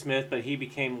Amari Smith, but he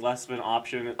became less of an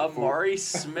option. Amari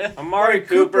Smith? Amari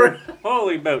Cooper.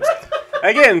 Holy boats.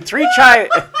 Again, 3Chai.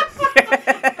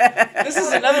 This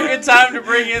is another good time to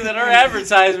bring in that our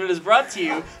advertisement is brought to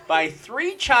you by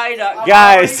 3chai.com.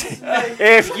 Guys,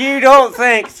 if you don't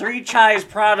think 3Chai's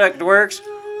product works,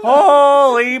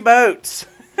 holy boats.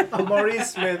 Amari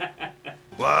Smith.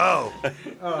 Wow.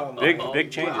 Big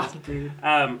changes.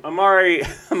 Amari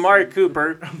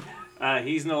Cooper,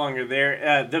 he's no longer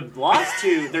there. The loss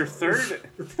to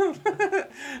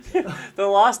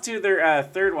their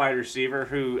third wide receiver,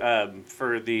 who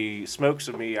for the smokes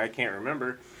of me, I can't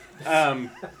remember.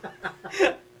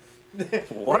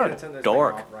 What a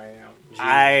dork. Right now.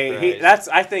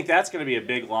 I think that's going to be a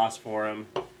big loss for him.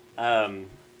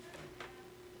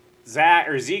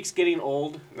 Zeke's getting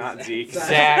old, not Zeke.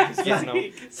 Zach.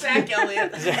 Zach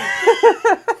Elliott.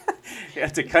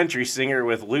 That's a country singer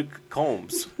with Luke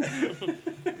Combs.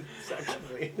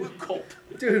 Luke Colt.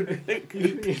 Dude,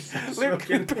 You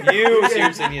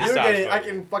seriously need to stop. I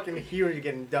can fucking hear you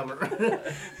getting dumber.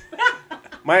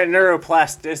 My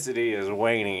neuroplasticity is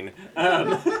waning.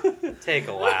 Take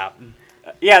a lap.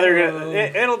 Yeah, they're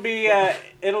gonna.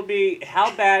 It'll be how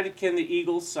bad can the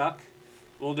Eagles suck?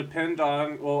 Will depend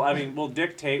on. Will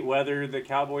dictate whether the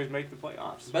Cowboys make the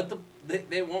playoffs. But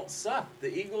they won't suck.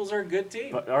 The Eagles are a good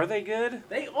team. But are they good?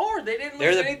 They are. They didn't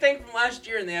lose anything from last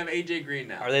year, and they have AJ Green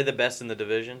now. Are they the best in the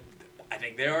division? I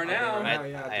think they are now.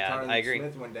 I agree.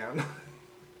 Smith went down.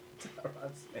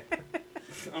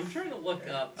 I'm trying to look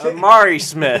up. Amari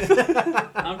Smith.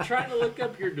 I'm trying to look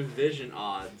up your division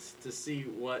odds to see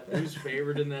who's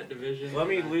favored in that division. Let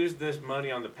me lose this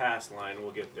money on the pass line.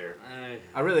 We'll get there.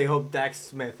 I really hope Dak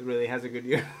Smith really has a good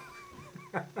year.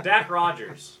 Dak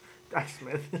Rodgers. Dak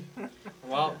Smith.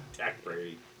 Well, Dak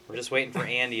Brady. We're just waiting for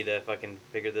Andy to fucking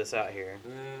figure this out here.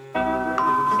 Make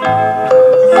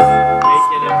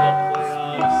it into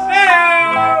playoffs.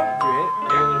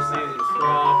 Regular season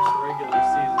props. Regular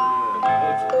season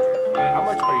coaches. How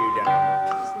much are you down?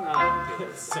 It's not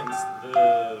good. Since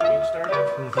the week started,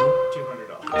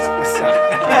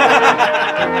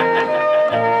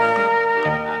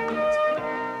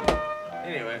 $200.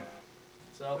 Anyway,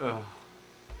 so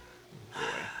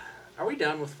are we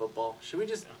done with football? Should we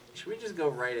just go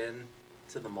right in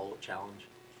to the mullet challenge?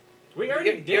 We You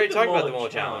already talked about the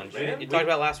mullet challenge. You talked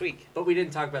about it last week. But we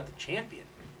didn't talk about the champion.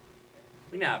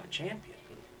 We now have a champion.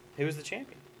 Who was the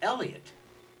champion? Elliot.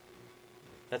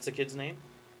 That's the kid's name?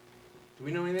 Do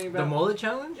we know anything about The mullet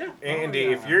challenge? Yeah. Andy,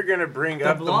 if you're gonna bring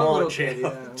up the mullet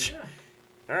challenge,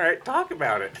 all right, talk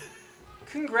about it.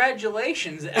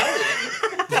 Congratulations, Elliot.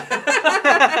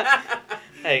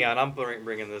 Hang on, I'm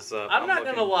bringing this up. I'm not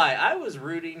gonna lie, I was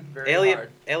rooting very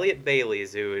hard. Elliot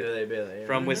Bailey's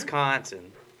from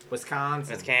Wisconsin.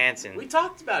 Wisconsin. We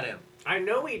talked about him. I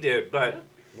know we did, but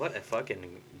what a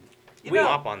fucking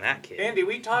whop on that kid. Andy,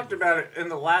 we talked about it in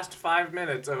the last 5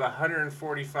 minutes of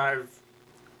 145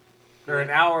 or an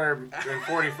hour and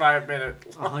 45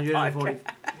 minutes. 140.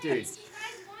 Dude. Is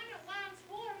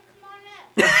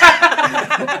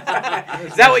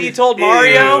that what you told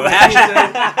Mario?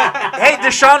 Hey,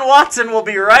 Deshaun Watson will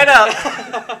be right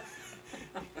up.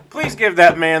 Please give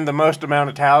that man the most amount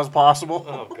of towels possible.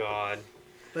 Oh, God.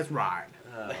 Let's ride.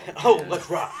 Let's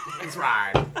ride. Let's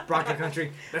ride. Broccoli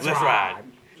country. Let's ride.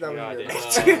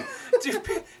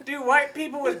 Do white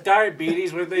people with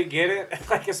diabetes, when they get it,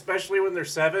 like especially when they're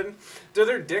 7, do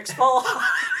their dicks fall off?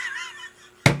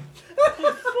 What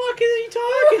the fuck are you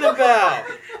talking about?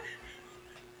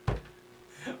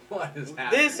 What is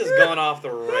happening? This has gone off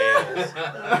the rails.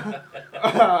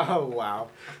 Oh, wow.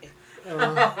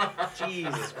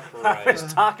 Jesus Christ. I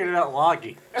was talking about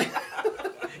logging.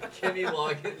 Kenny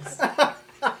Loggins.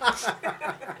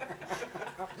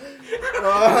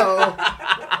 Oh.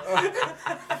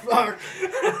 Fuck.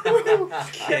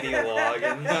 Kenny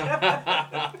Loggins.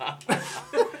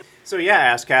 So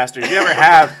yeah, Asscasters, you ever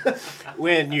have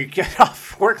when you get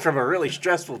off work from a really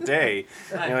stressful day,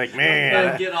 you're like,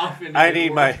 man, I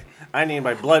need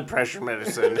my blood pressure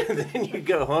medicine. And then you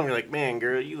go home, you're like, man,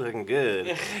 girl, you looking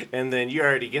good. And then you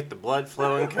already get the blood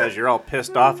flowing because you're all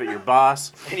pissed off at your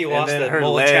boss. And you lost the her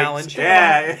mullet legs, challenge.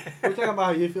 Yeah. We're talking about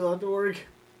how you feel after work?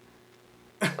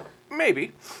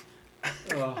 Maybe.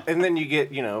 And then you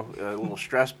get, a little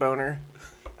stress boner.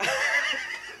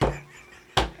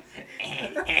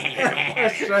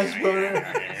 Stress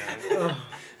boner.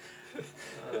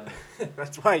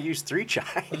 That's why I use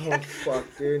 3-Chai. Oh, fuck,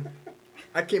 dude.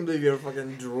 I can't believe you're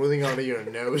fucking drooling out of your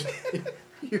nose.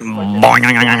 You fucking...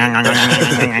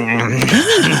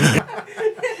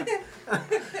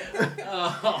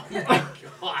 Oh, my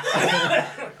God.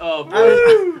 Oh,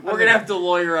 we're going to have to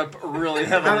lawyer up really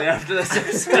heavily after this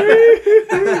episode.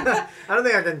 I don't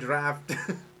think I can draft.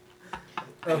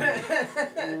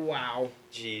 Wow.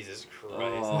 Jesus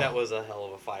Christ. That was a hell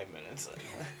of a 5 minutes.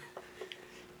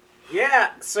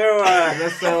 Yeah, so,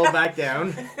 let's settle back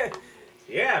down.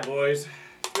 Yeah, boys.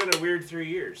 It's been a weird 3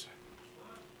 years.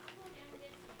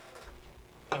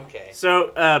 Okay.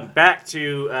 So, back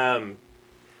to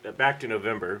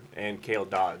November and Cale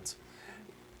Dodds.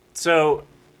 So,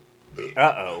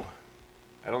 I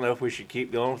don't know if we should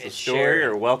keep going with the story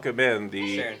or welcome in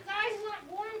the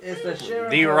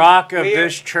rock of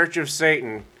this Church of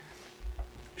Satan.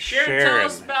 Sharon, tell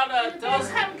us about your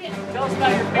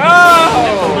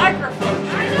microphone.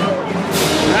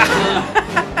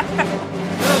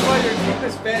 That's why you're keeping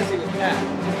this fancy with Pat.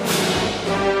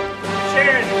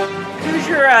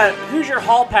 Sharon, who's your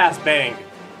hall pass bang?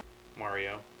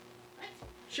 Mario.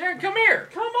 Sharon, come here.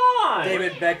 Come on.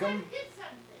 David Beckham.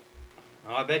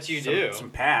 Oh, I bet you do. Some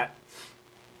Pat.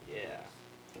 Yeah.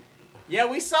 Yeah,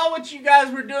 we saw what you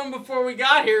guys were doing before we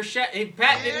got here. Pat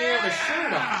didn't even have a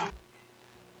shirt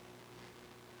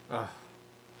on.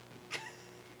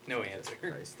 No answer.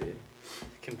 Nice, dude.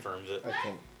 Confirms it. I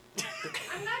can't.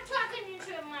 I'm not talking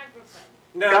into a microphone.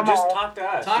 No, just talk to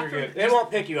us. Talk You're to- good. It won't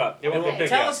pick you up. It won't pick you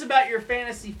Tell up. us about your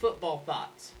fantasy football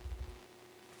thoughts.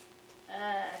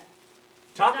 The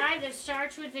guy that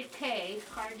starts with a K,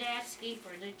 Kardasky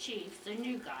for the Chiefs, the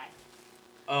new guy.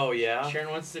 Oh, yeah. Sharon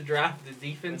wants to draft the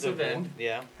defensive end.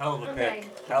 Yeah. Hell of a Okay.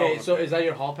 pick. Okay, so is that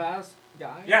your hall pass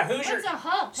guy? Yeah, who's What's your... a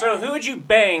hub? So who would you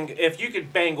bang if you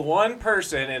could bang one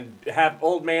person and have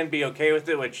old man be okay with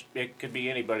it, which it could be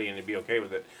anybody and he'd be okay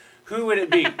with it. Who would it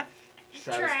be?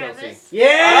 Travis. Travis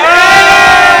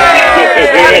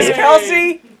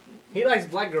Kelce? He likes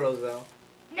black girls though.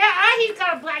 Yeah, he's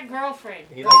got a black girlfriend.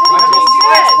 He likes black girls.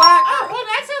 Oh, well,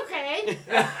 that's okay.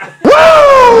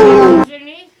 Woo!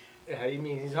 Jimmy. How do you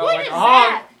mean? He's What like is a hog.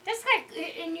 that? That's like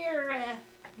in your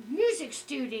music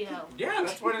studio. Yeah,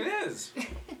 that's what it is.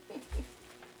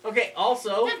 Okay,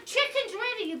 also, The chicken's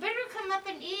ready. You better come up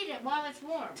and eat it while it's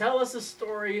warm. tell us a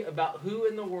story about who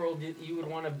in the world you would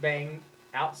want to bang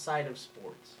outside of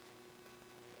sports.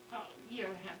 Oh, you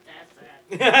don't have to ask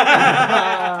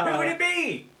that. Who would it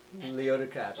be? Leo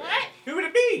DiCaprio. What? Who would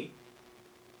it be?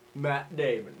 Matt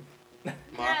Damon. No.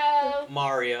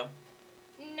 Mario.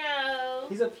 No.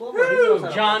 He's a plumber. He knows how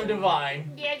to John plumb.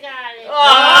 Devine. You got it.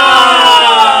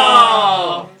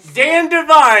 Oh! Dan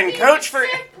Devine, coach for...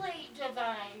 Simply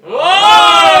divine.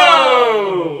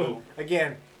 Whoa!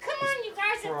 Again. Come on, you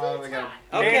guys are Probably food got- time.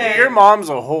 Okay. Andy, your mom's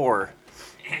a whore.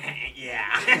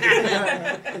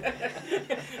 Yeah.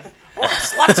 Well,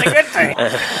 slut's a good thing.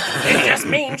 It just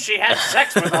means she had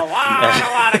sex with a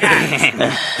lot of guys.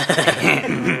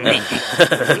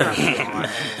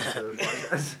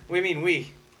 We mean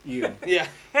we. You. Yeah.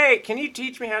 Hey, can you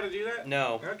teach me how to do that?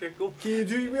 No. Okay, cool. Can you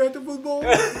teach me how to football?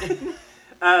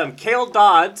 Cale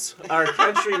Dodds, our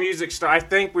country music star. I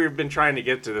think we've been trying to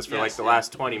get to this for like the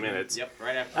last 20 minutes. Yep,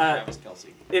 right after Travis Kelce.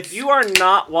 If you are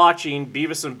not watching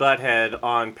Beavis and Butthead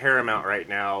on Paramount right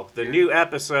now, the new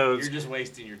episodes... You're just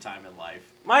wasting your time in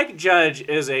life. Mike Judge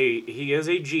is a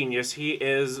genius. He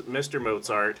is Mr.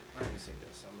 Mozart.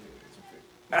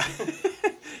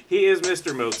 He is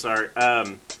Mr. Mozart.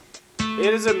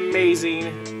 It is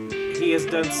amazing. He has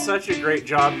done such a great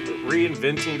job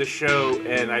reinventing the show,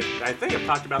 and I think I've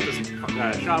talked about this in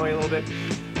Shawway a little bit.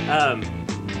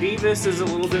 Beavis is a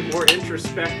little bit more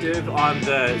introspective. On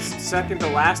the second to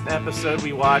last episode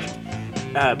we watched,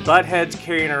 Butthead's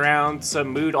carrying around some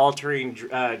mood-altering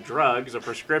drugs, a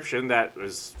prescription that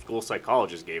his school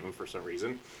psychologist gave him for some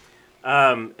reason.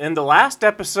 In the last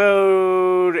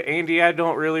episode, Andy, I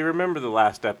don't really remember the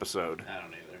last episode. I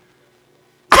don't either.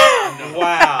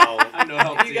 Wow. I'm no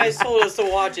help to You guys told us to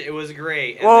watch it. It was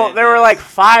great. And Well, then- there were like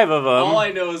 5 of them. All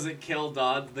I know is that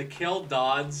the Kill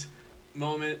Dodds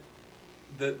moment.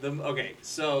 Okay,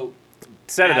 so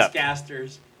Set it up.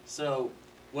 Asscasters. So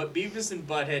what Beavis and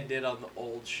Butthead did on the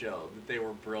old show that they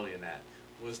were brilliant at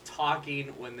was talking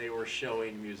when they were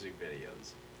showing music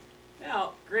videos.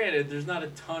 Now, granted, there's not a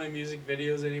ton of music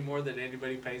videos anymore that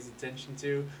anybody pays attention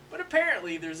to, but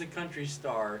apparently there's a country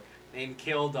star named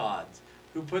Cale Dodds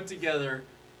who put together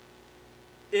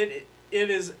it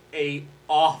is a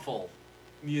awful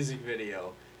music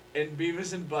video, and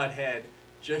Beavis and Butthead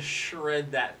just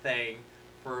shred that thing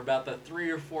for about the 3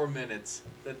 or 4 minutes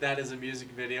that is a music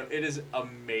video. It is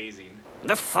amazing.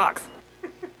 This sucks.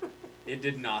 It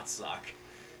did not suck.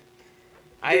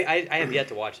 I have yet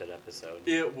to watch that episode.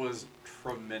 It was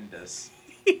tremendous.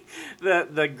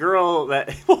 The girl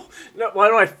that one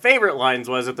of my favorite lines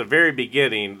was at the very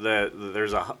beginning.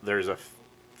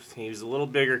 He was a little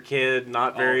bigger kid,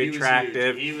 not very he was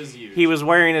attractive. huge. He was huge. He was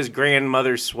wearing his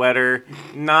grandmother's sweater,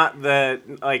 not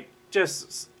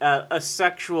just a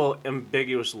sexual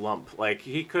ambiguous lump. Like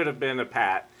he could have been a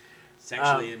Pat.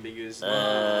 Sexually ambiguous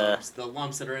lumps. The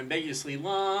lumps that are ambiguously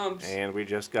lumps. And we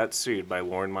just got sued by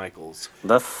Lorne Michaels.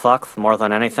 This sucks more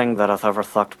than anything that has ever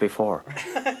sucked before.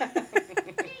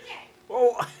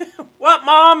 Oh, what,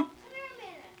 Mom?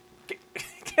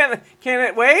 Can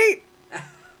it wait?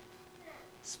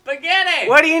 Spaghetti!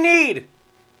 What do you need?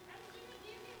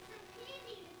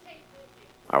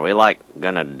 Are we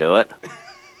gonna do it?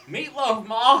 Meatloaf,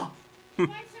 Ma! Want some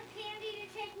candy to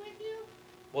take with you?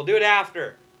 We'll do it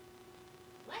after.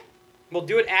 What? We'll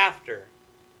do it after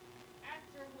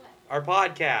After what? our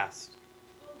podcast.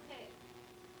 Okay.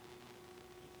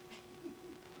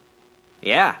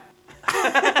 Yeah.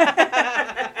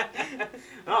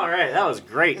 All right, that was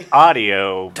great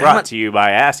audio brought to you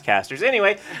by Asscasters.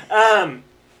 Anyway,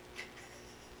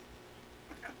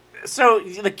 So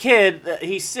the kid,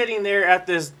 he's sitting there at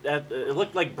this. It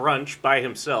looked like brunch by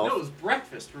himself. No, it was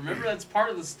breakfast. Remember, that's part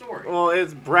of the story. Well,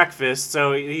 it's breakfast,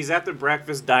 so he's at the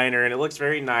breakfast diner, and it looks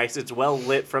very nice. It's well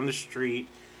lit from the street.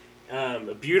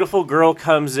 A beautiful girl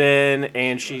comes in,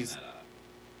 and she's...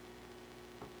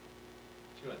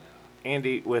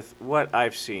 Andy, with what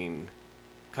I've seen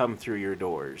come through your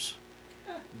doors,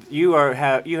 you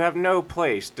have no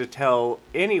place to tell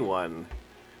anyone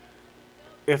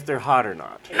if they're hot or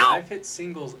not. Hey, I've hit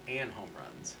singles and home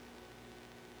runs.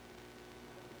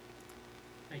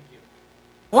 Thank you.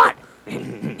 What?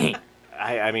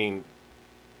 I mean,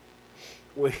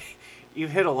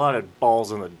 you've hit a lot of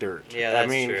balls in the dirt. Yeah,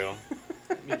 that's true.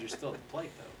 That means you're still at the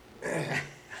plate, though.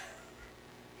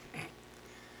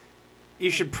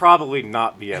 You should probably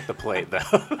not be at the plate, though.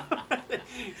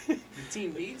 The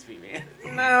team beats me, man.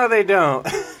 No, they don't.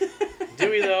 Do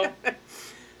we, though?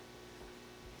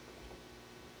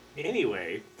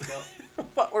 Anyway,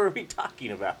 what were we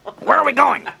talking about? Where are we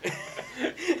going?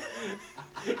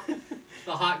 The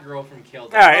hot girl from Kill. All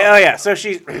right. Oh yeah. So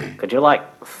she's. Could you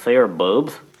see her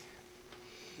boobs?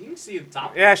 You can see the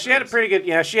top. Yeah, she had a pretty good.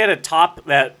 Yeah, she had a top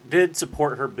that did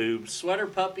support her boobs. Sweater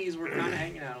puppies were kind of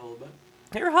hanging out a little bit.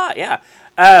 They were hot. Yeah.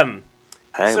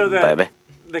 Hey, so baby.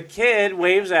 The kid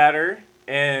waves at her,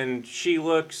 and she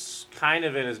looks kind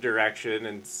of in his direction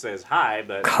and says hi.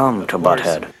 But come to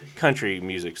Butthead. Country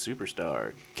music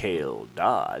superstar Cale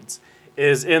Dodds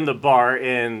is in the bar,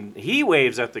 and he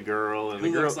waves at the girl, and Who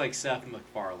the girl looks like Seth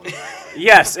MacFarlane.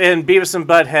 Yes, and Beavis and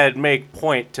Butthead make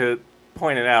pointed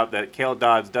out that Cale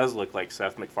Dodds does look like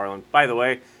Seth MacFarlane. By the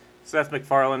way, Seth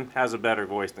MacFarlane has a better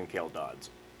voice than Cale Dodds.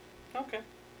 Okay,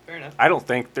 fair enough. I don't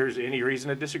think there's any reason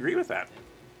to disagree with that.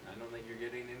 I don't think you're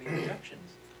getting any rejections.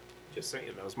 Just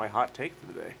saying, that was my hot take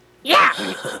for the day. Yeah!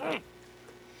 I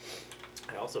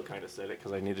also kind of said it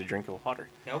because I need a drink of water.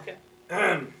 Okay.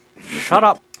 Shut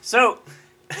up. So,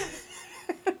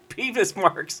 Beavis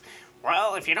marks,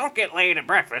 well, if you don't get laid at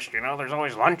breakfast, there's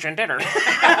always lunch and dinner.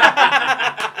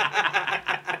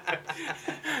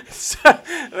 So,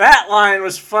 that line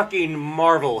was fucking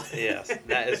marvelous. Yes,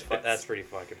 that's pretty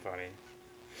fucking funny.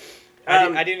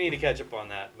 I do need to catch up on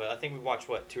that, but I think we watched,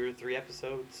 2 or 3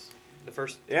 episodes? The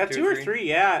first two or three,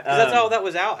 yeah. 'Cause that's how that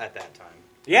was out at that time.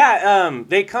 Yeah,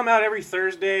 they come out every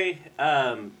Thursday.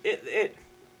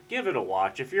 Give it a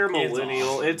watch. If you're a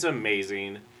millennial, it's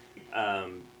amazing.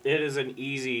 It is an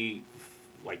easy,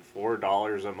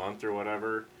 $4 a month or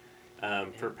whatever,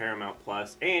 for Paramount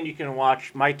Plus, and you can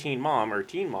watch My Teen Mom or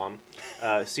Teen Mom,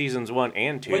 seasons 1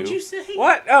 and 2. What'd you say?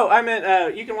 What? Oh, I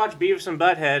meant you can watch Beavis and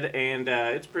Butthead, and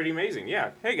it's pretty amazing.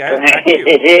 Yeah. Hey guys, back to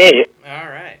you. All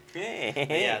right.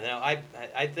 Yeah. No, I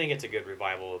think it's a good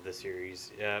revival of the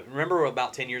series. Remember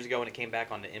about 10 years ago when it came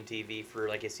back on the MTV for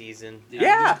a season? Did you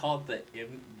just call it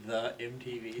the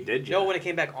MTV? Did you? No, when it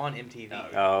came back on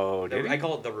MTV. Oh, did I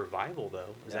call it the revival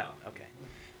though. Is that okay?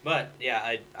 But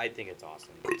yeah, I think it's awesome.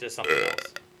 Just something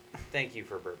else. Thank you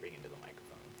for burping into the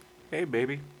microphone. Hey,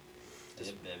 baby.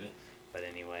 Just baby. But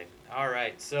anyway, all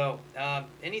right. So,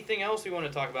 anything else we want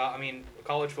to talk about? I mean,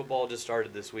 college football just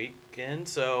started this weekend,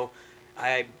 so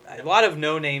a lot of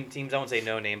no-name teams. I won't say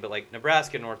no-name, but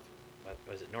Nebraska,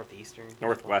 Northeastern?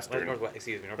 Northwestern.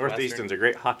 Northwestern. Northeastern's a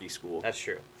great hockey school. That's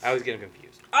true. I always get them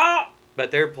confused. Oh! But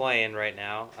they're playing right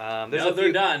now.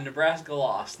 They're done. Nebraska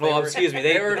lost. Excuse me.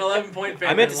 They were an 11-point favorite.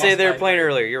 I meant to say they were playing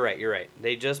earlier. You're right.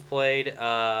 They just played.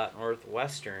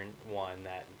 Northwestern won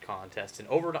that contest and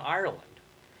over to Ireland.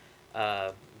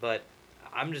 But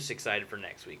I'm just excited for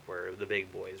next week where the big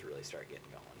boys really start getting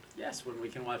going. Yes, when we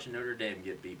can watch Notre Dame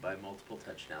get beat by multiple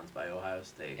touchdowns by Ohio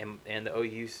State. And the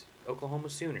Oklahoma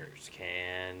Sooners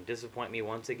can disappoint me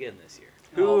once again this year.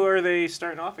 Who are they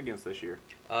starting off against this year?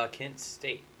 Kent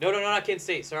State. No, not Kent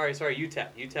State. Sorry, UTEP.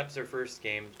 UTEP's their first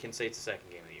game. Kent State's the second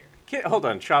game of the year. Hold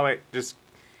on, Shaway.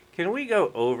 Can we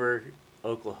go over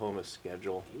Oklahoma's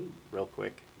schedule real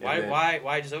quick?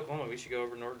 Why just Oklahoma? We should go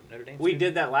over Notre Dame. We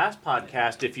did that last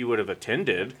podcast. If you would have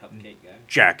attended, Cupcake guy.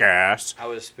 Jackass. I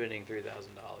was spending $3,000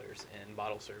 in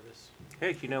bottle service.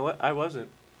 Hey, you know what? I wasn't,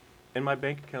 and my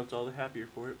bank account's all the happier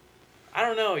for it. I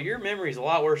don't know. Your memory's a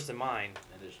lot worse than mine.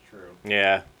 That is true.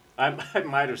 Yeah, I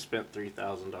might have spent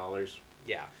 $3,000.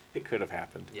 Yeah, it could have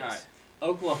happened. Yes. All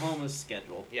right. Oklahoma's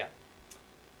schedule. Yeah.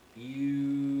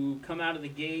 You come out of the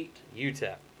gate.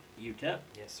 UTEP. UTEP.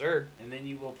 Yes, sir. And then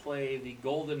you will play the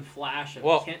Golden Flash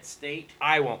of Kent State.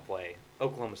 I won't play.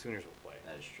 Oklahoma Sooners will play.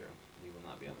 That is true. You will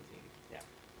not be on the team. Yeah.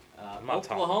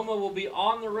 Oklahoma will be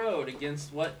on the road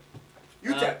against what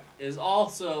is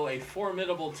also a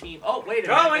formidable team. Oh, wait a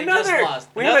minute.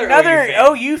 We have another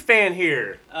OU fan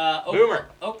here.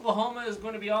 Oklahoma is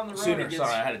going to be on the road against...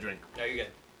 Sorry, I had a drink. No, you're good.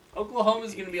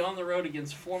 Oklahoma's going to be on the road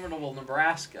against formidable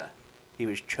Nebraska. He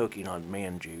was choking on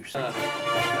man juice. Why?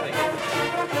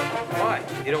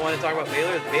 You don't want to talk about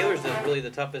Baylor? Baylor's really the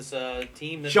toughest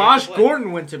team. That Josh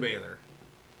Gordon went to Baylor.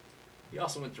 He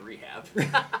also went to rehab.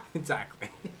 Exactly.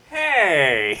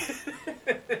 Hey!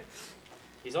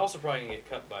 He's also probably going to get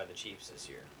cut by the Chiefs this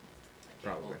year.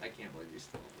 Probably. I can't believe he's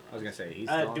still on the I was going to say, he's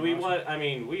Do we want... I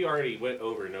mean, we already went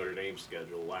over Notre Dame's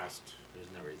schedule last... There's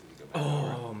no reason to go back.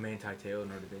 Oh, Manti Te'o,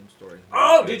 Notre Dame story.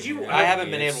 Oh, did you... I haven't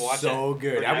been able to watch it. So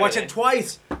good. I watched it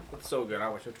twice. It's so good. I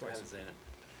watched it I twice. haven't seen it.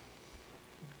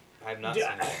 I have not seen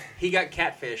it. He got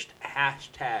catfished.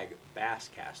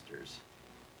 #Asscasters.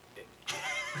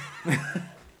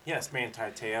 Yes,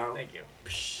 Manti Te'o. Thank you.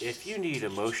 If you need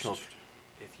emotional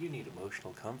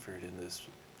comfort in this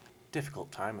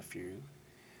difficult time of you,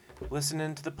 listen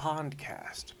into the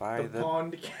Pondcast by the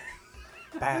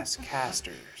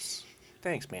Asscasters.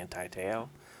 Thanks, Manti Te'o.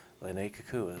 Lene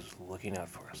Kakua is looking out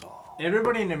for us all.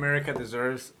 Everybody in America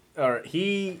deserves, or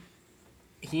he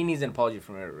needs an apology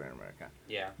from everybody in America.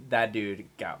 Yeah. That dude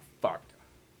got fucked.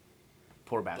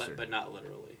 Poor bastard. But not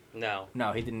literally. No.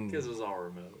 No, he didn't. Because it was all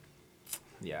remote.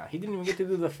 Yeah, he didn't even get to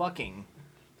do the fucking.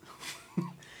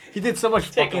 He did so much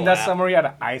Take a fucking that lap. summer he had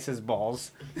to ice his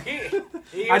balls.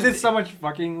 He I did so much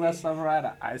fucking last summer I had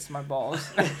to ice my balls.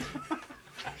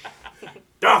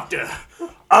 Doctor,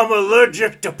 I'm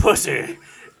allergic to pussy,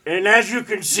 and as you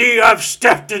can see, I've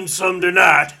stepped in some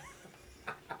tonight.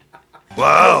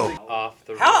 Wow. Off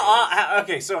the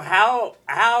Okay, so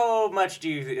how much do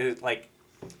you like?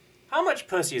 How much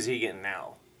pussy is he getting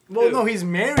now? Well, no, he's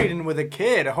married and with a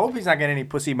kid. I hope he's not getting any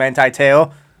pussy, Manti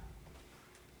Te'o.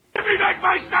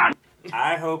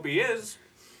 I hope he is.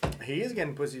 He is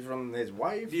getting pussy from his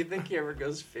wife. Do you think he ever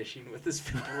goes fishing with his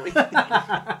family?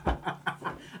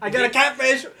 I got a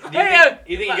catfish.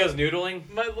 You think he goes noodling?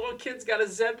 My little kid's got a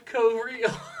Zebco reel.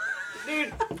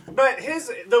 Dude, but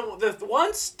the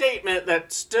one statement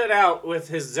that stood out with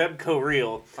his Zebco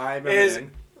reel is...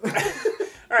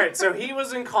 All right, so he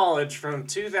was in college from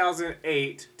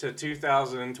 2008 to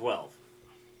 2012.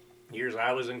 Years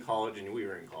I was in college and we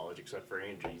were in college, except for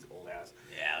Angie's old ass.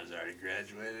 Yeah, I was already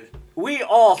graduated. We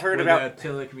all heard with about... a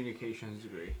telecommunications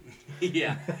degree.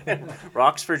 Yeah.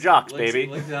 Rocks for jocks, baby.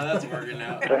 Look how that's working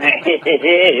out.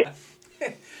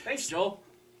 Thanks, Joel.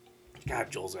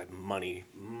 God, Joel's a money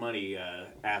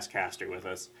Asscaster with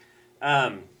us.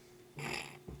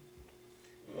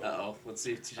 Uh-oh. Let's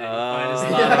see if TJ can find his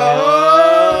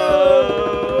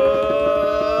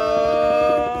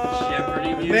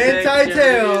Jeopardy music. Manti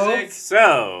Te'o. music.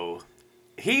 So,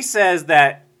 he says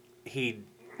that he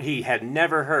had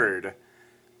never heard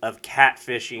of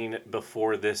catfishing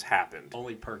before this happened.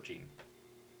 Only perching.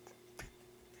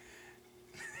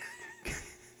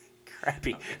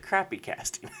 Crappy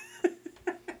casting.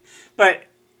 But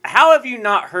how have you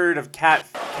not heard of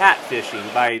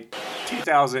catfishing by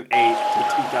 2008 to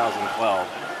 2012,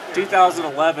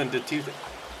 2011 to 2000?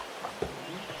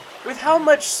 With how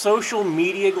much social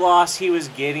media gloss he was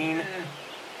getting,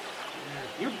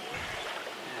 you're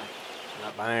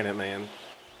not buying it, man.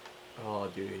 Oh,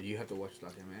 dude, you have to watch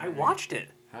that, man. I watched it.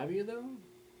 Have you, though?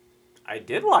 I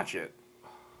did watch it.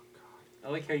 I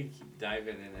like how you keep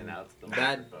diving in and out to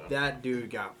the That dude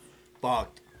got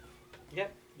fucked.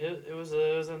 Yep. It was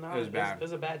bad. It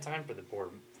was a bad time for the poor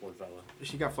fella.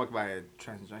 She got fucked by a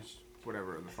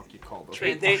whatever the fuck you call those.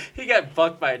 He got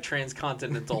fucked by a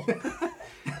transcontinental.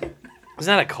 Was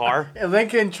that a car? A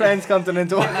Lincoln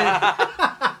Transcontinental.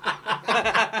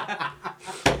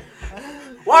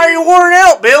 Why are you worn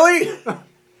out, Billy? I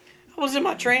was in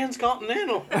my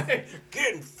transcontinental.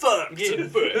 Getting fucked.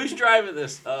 Who's driving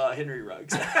this? Henry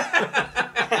Ruggs.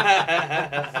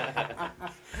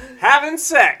 Having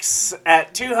sex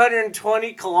at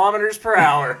 220 kilometers per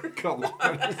hour.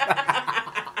 Kilometers.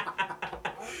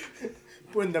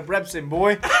 Putting the reps in,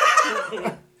 boy.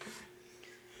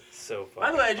 So funny.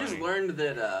 By the way, I just learned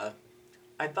that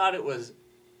I thought it was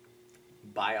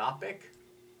biopic,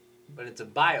 but it's a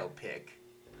biopic.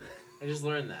 I just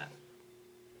learned that.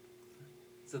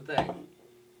 It's a thing.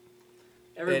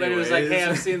 Everybody was like, hey,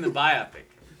 I've seen the biopic.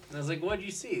 And I was like, what'd you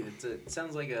see? It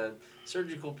sounds like a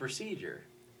surgical procedure.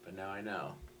 But now I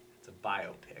know. It's a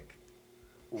biopic.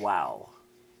 Wow.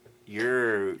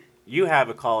 You have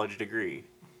a college degree.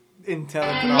 In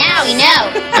telecoms. Now we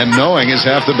know. And knowing is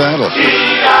half the battle.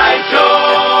 Let's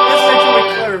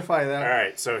actually clarify that. All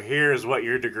right, so here's what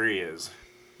your degree is.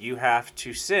 You have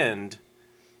to send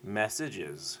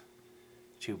messages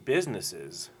to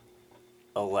businesses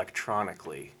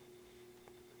electronically.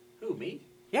 Who, me?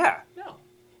 Yeah. No.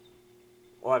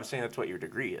 Well, I'm saying that's what your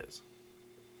degree is.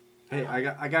 Hey,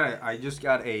 I just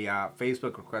got a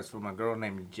Facebook request from a girl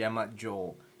named Gemma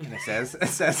Joel, and it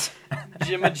says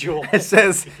Gemma Joel. It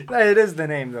says it is the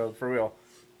name though, for real.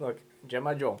 Look,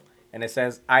 Gemma Joel, and it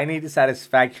says I need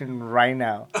satisfaction right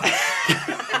now.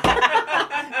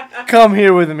 Come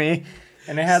here with me,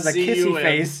 and it has a kissy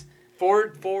face.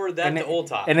 Forward that to Old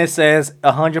Top. And it says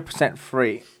 100%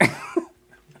 free.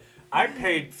 I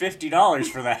paid $50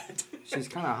 for that. She's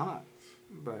kind of hot,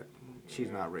 but she's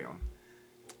not real.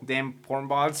 Damn porn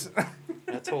bots.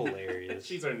 That's hilarious.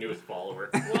 She's our newest follower.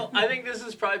 Well, I think this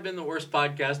has probably been the worst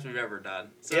podcast we've ever done.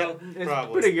 So it's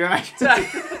probably pretty good.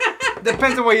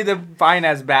 Depends on what you define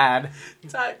as bad.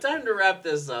 Time to wrap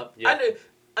this up. Yeah.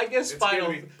 I guess It's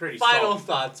final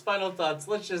thoughts. Final thoughts.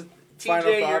 Let's just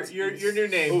TJ, your new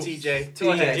name, Ooh. TJ.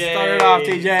 Go ahead. Start it off,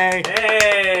 TJ.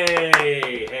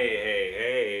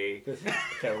 Hey.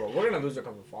 Terrible. We're gonna lose a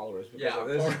couple followers. Yeah, our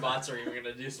porn bots are even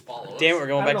gonna just follow us. Damn it, we're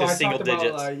going back to single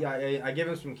digits. I gave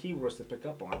him some keywords to pick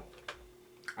up on.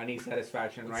 I need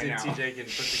satisfaction Let's right see now. if TJ can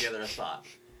put together a thought.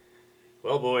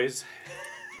 Well, boys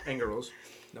And girls.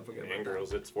 Don't forget about and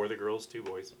girls, it's for the girls too,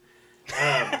 boys.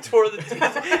 It's for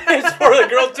the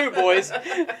girls too, boys.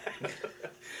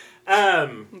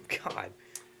 God.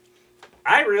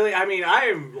 I'm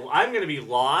gonna be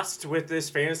lost with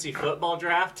this fantasy football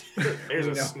draft. There's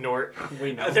a snort.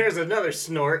 We know. There's another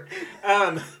snort.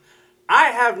 I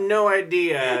have no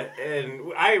idea,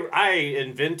 and I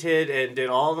invented and did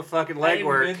all the fucking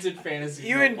legwork. I invented fantasy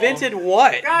You football. invented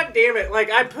what? God damn it!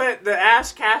 Like I put the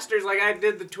Asscasters, like I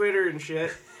did the Twitter and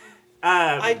shit.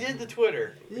 I did the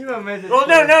Twitter. You invented. Well,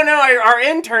 no. Our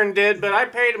intern did, but I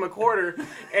paid him $0.25,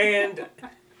 and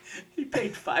He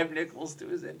paid 5 nickels to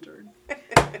his intern.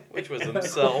 Which was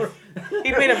himself.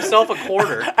 He made himself a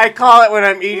quarter. I call it when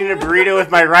I'm eating a burrito with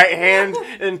my right hand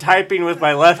and typing with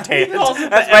my left hand. calls it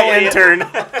That's the my Elliot. intern.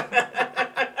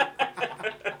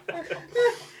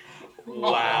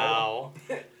 Wow.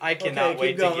 I cannot keep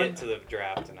wait to going. get to the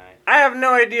draft tonight. I have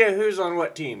no idea who's on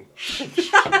what team.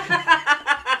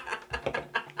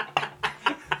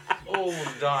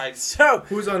 Oh, died. So,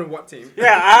 Who's on what team?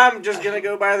 yeah, I'm just going to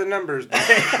go by the numbers.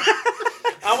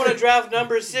 I want to draft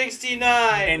number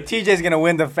 69. And TJ's gonna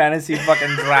win the fantasy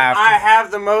fucking draft. I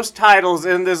have the most titles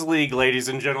in this league, ladies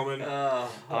and gentlemen.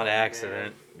 On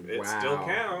accident. It still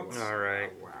counts. All right.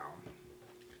 Wow.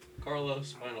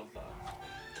 Carlos, final thought.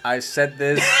 I said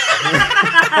this.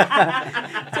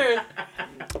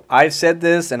 I've said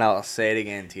this, and I'll say it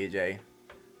again, TJ.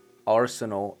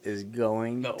 Arsenal is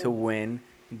going to win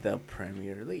the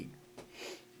Premier League.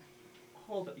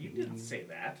 Hold up, you didn't say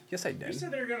that. Yes, I You did.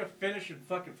 said they were going to finish in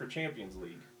fucking for Champions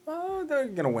League. Oh, they're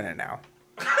gonna win it now.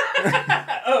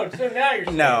 Oh, so now you're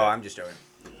saying No, that. I'm just joking.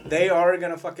 They are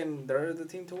gonna fucking. They're the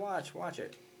team to watch. Watch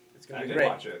it. It's gonna I be did great.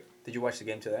 watch it. Did you watch the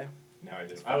game today? No, I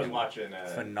did. I was watching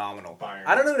Phenomenal. Bayern.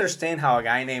 I don't understand how a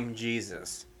guy named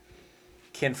Jesus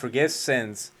can forgive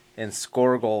sins and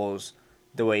score goals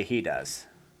the way he does.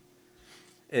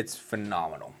 It's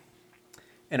phenomenal.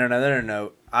 And on another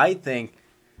note, I think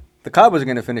the Cowboys are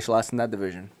going to finish last in that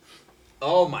division.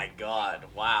 Oh my God!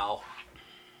 Wow.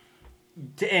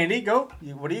 Andy, go.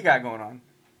 What do you got going on?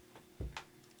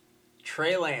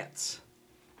 Trey Lance.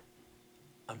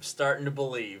 I'm starting to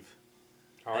believe.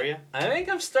 Are you? I think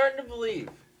I'm starting to believe.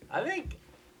 I think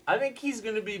he's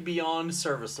going to be beyond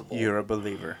serviceable. You're a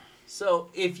believer. So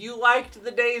if you liked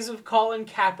the days of Colin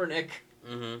Kaepernick,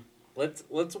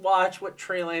 let's watch what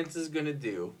Trey Lance is going to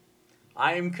do.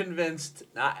 I am convinced.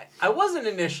 I wasn't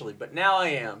initially, but now I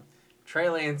am. Trey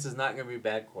Lance is not going to be a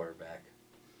bad quarterback.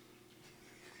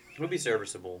 He'll be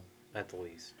serviceable at the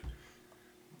least.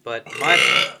 But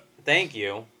thank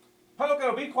you.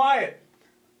 Poco, be quiet.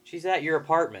 She's at your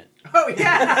apartment. Oh,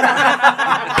 yeah.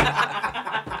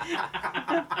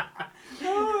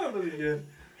 Oh, that was good.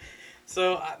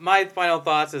 So my final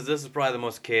thoughts is this is probably the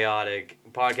most chaotic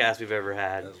podcast we've ever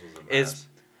had.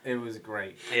 It was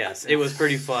great. Yes, it was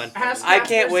pretty fun. Asscasters.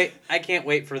 I can't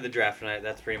wait for the draft tonight.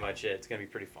 That's pretty much it. It's gonna be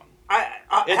pretty fun.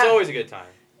 It's always a good time.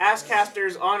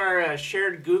 Asscasters, on our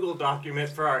shared Google document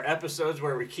for our episodes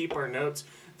where we keep our notes,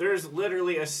 there's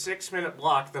literally a 6-minute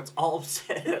block that's all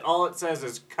it says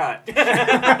is cut. And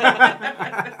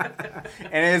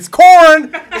it's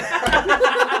corn!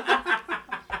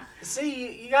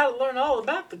 See, you got to learn all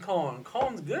about the corn.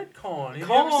 Corn's good corn. Have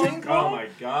Corn. you ever seen corn? Oh my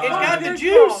God. It's got the good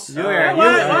juice. corn.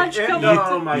 Why don't you come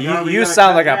Oh my God, we You gotta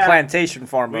sound cut like a that. plantation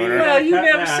farmer. Well, you Cut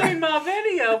never that. seen my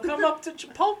video. Come up to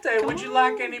Chipotle. Would you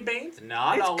like any beans? No,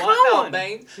 I It's don't want corn. no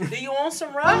beans. Do you want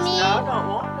some rice? No, I don't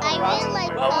want no rice.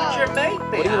 What would your mate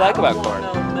be? What do you like I don't about want corn?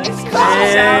 no meat.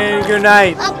 And good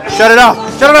night. Shut it off.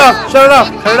 Shut it off. Shut it off.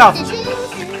 Shut it off.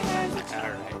 All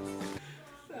right.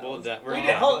 Well done. We're Hold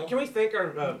done. on, can we we thank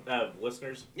our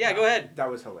listeners? Yeah, go ahead. That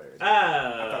was hilarious. I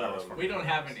thought that was funny. We don't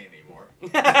have any anymore.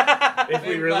 If we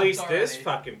They've release left this already.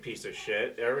 fucking piece of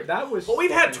shit. That was. Well, we've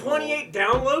had fucking 28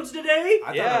 downloads today. I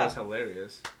thought Yeah. that was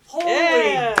hilarious. Holy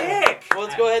Yeah. dick! Well,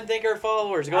 let's go ahead and thank our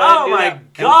followers. Go ahead Oh and do my that,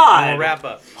 and God. we'll wrap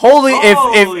up. Holy,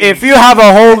 Holy if you have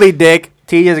a holy dick,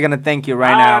 T is gonna thank you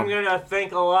right I'm now. gonna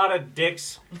thank a lot of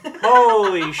dicks.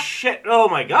 Holy shit! Oh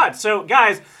my God! So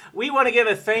guys, we want to give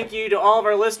a thank you to all of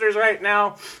our listeners right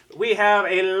now. We have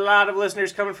a lot of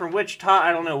listeners coming from Wichita.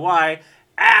 I don't know why.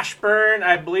 Ashburn,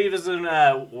 I believe, is in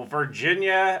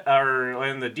Virginia or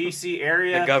in the D.C.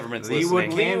 area. The government's Leewood,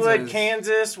 listening. Leewood,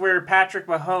 Kansas, where Patrick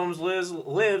Mahomes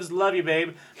lives. Love you,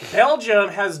 babe. Belgium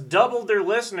has doubled their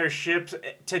listenership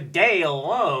today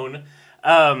alone.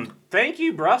 Thank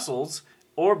you, Brussels.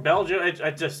 Or Belgium.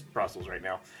 It's just Brussels right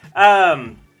now.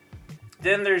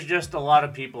 Then there's just a lot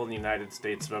of people in the United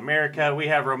States of America. We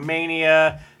have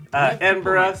Romania,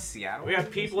 Edinburgh. Seattle. We have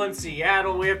people in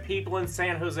Seattle. We have people in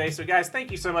San Jose. So, guys,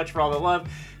 thank you so much for all the love.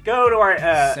 Go to our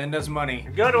Send us money.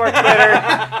 Go to our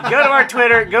Twitter. Go to our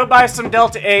Twitter. Go buy some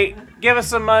Delta 8. Give us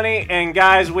some money. And,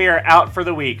 guys, we are out for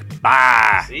the week.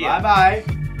 Bye. See ya. Bye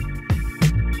bye.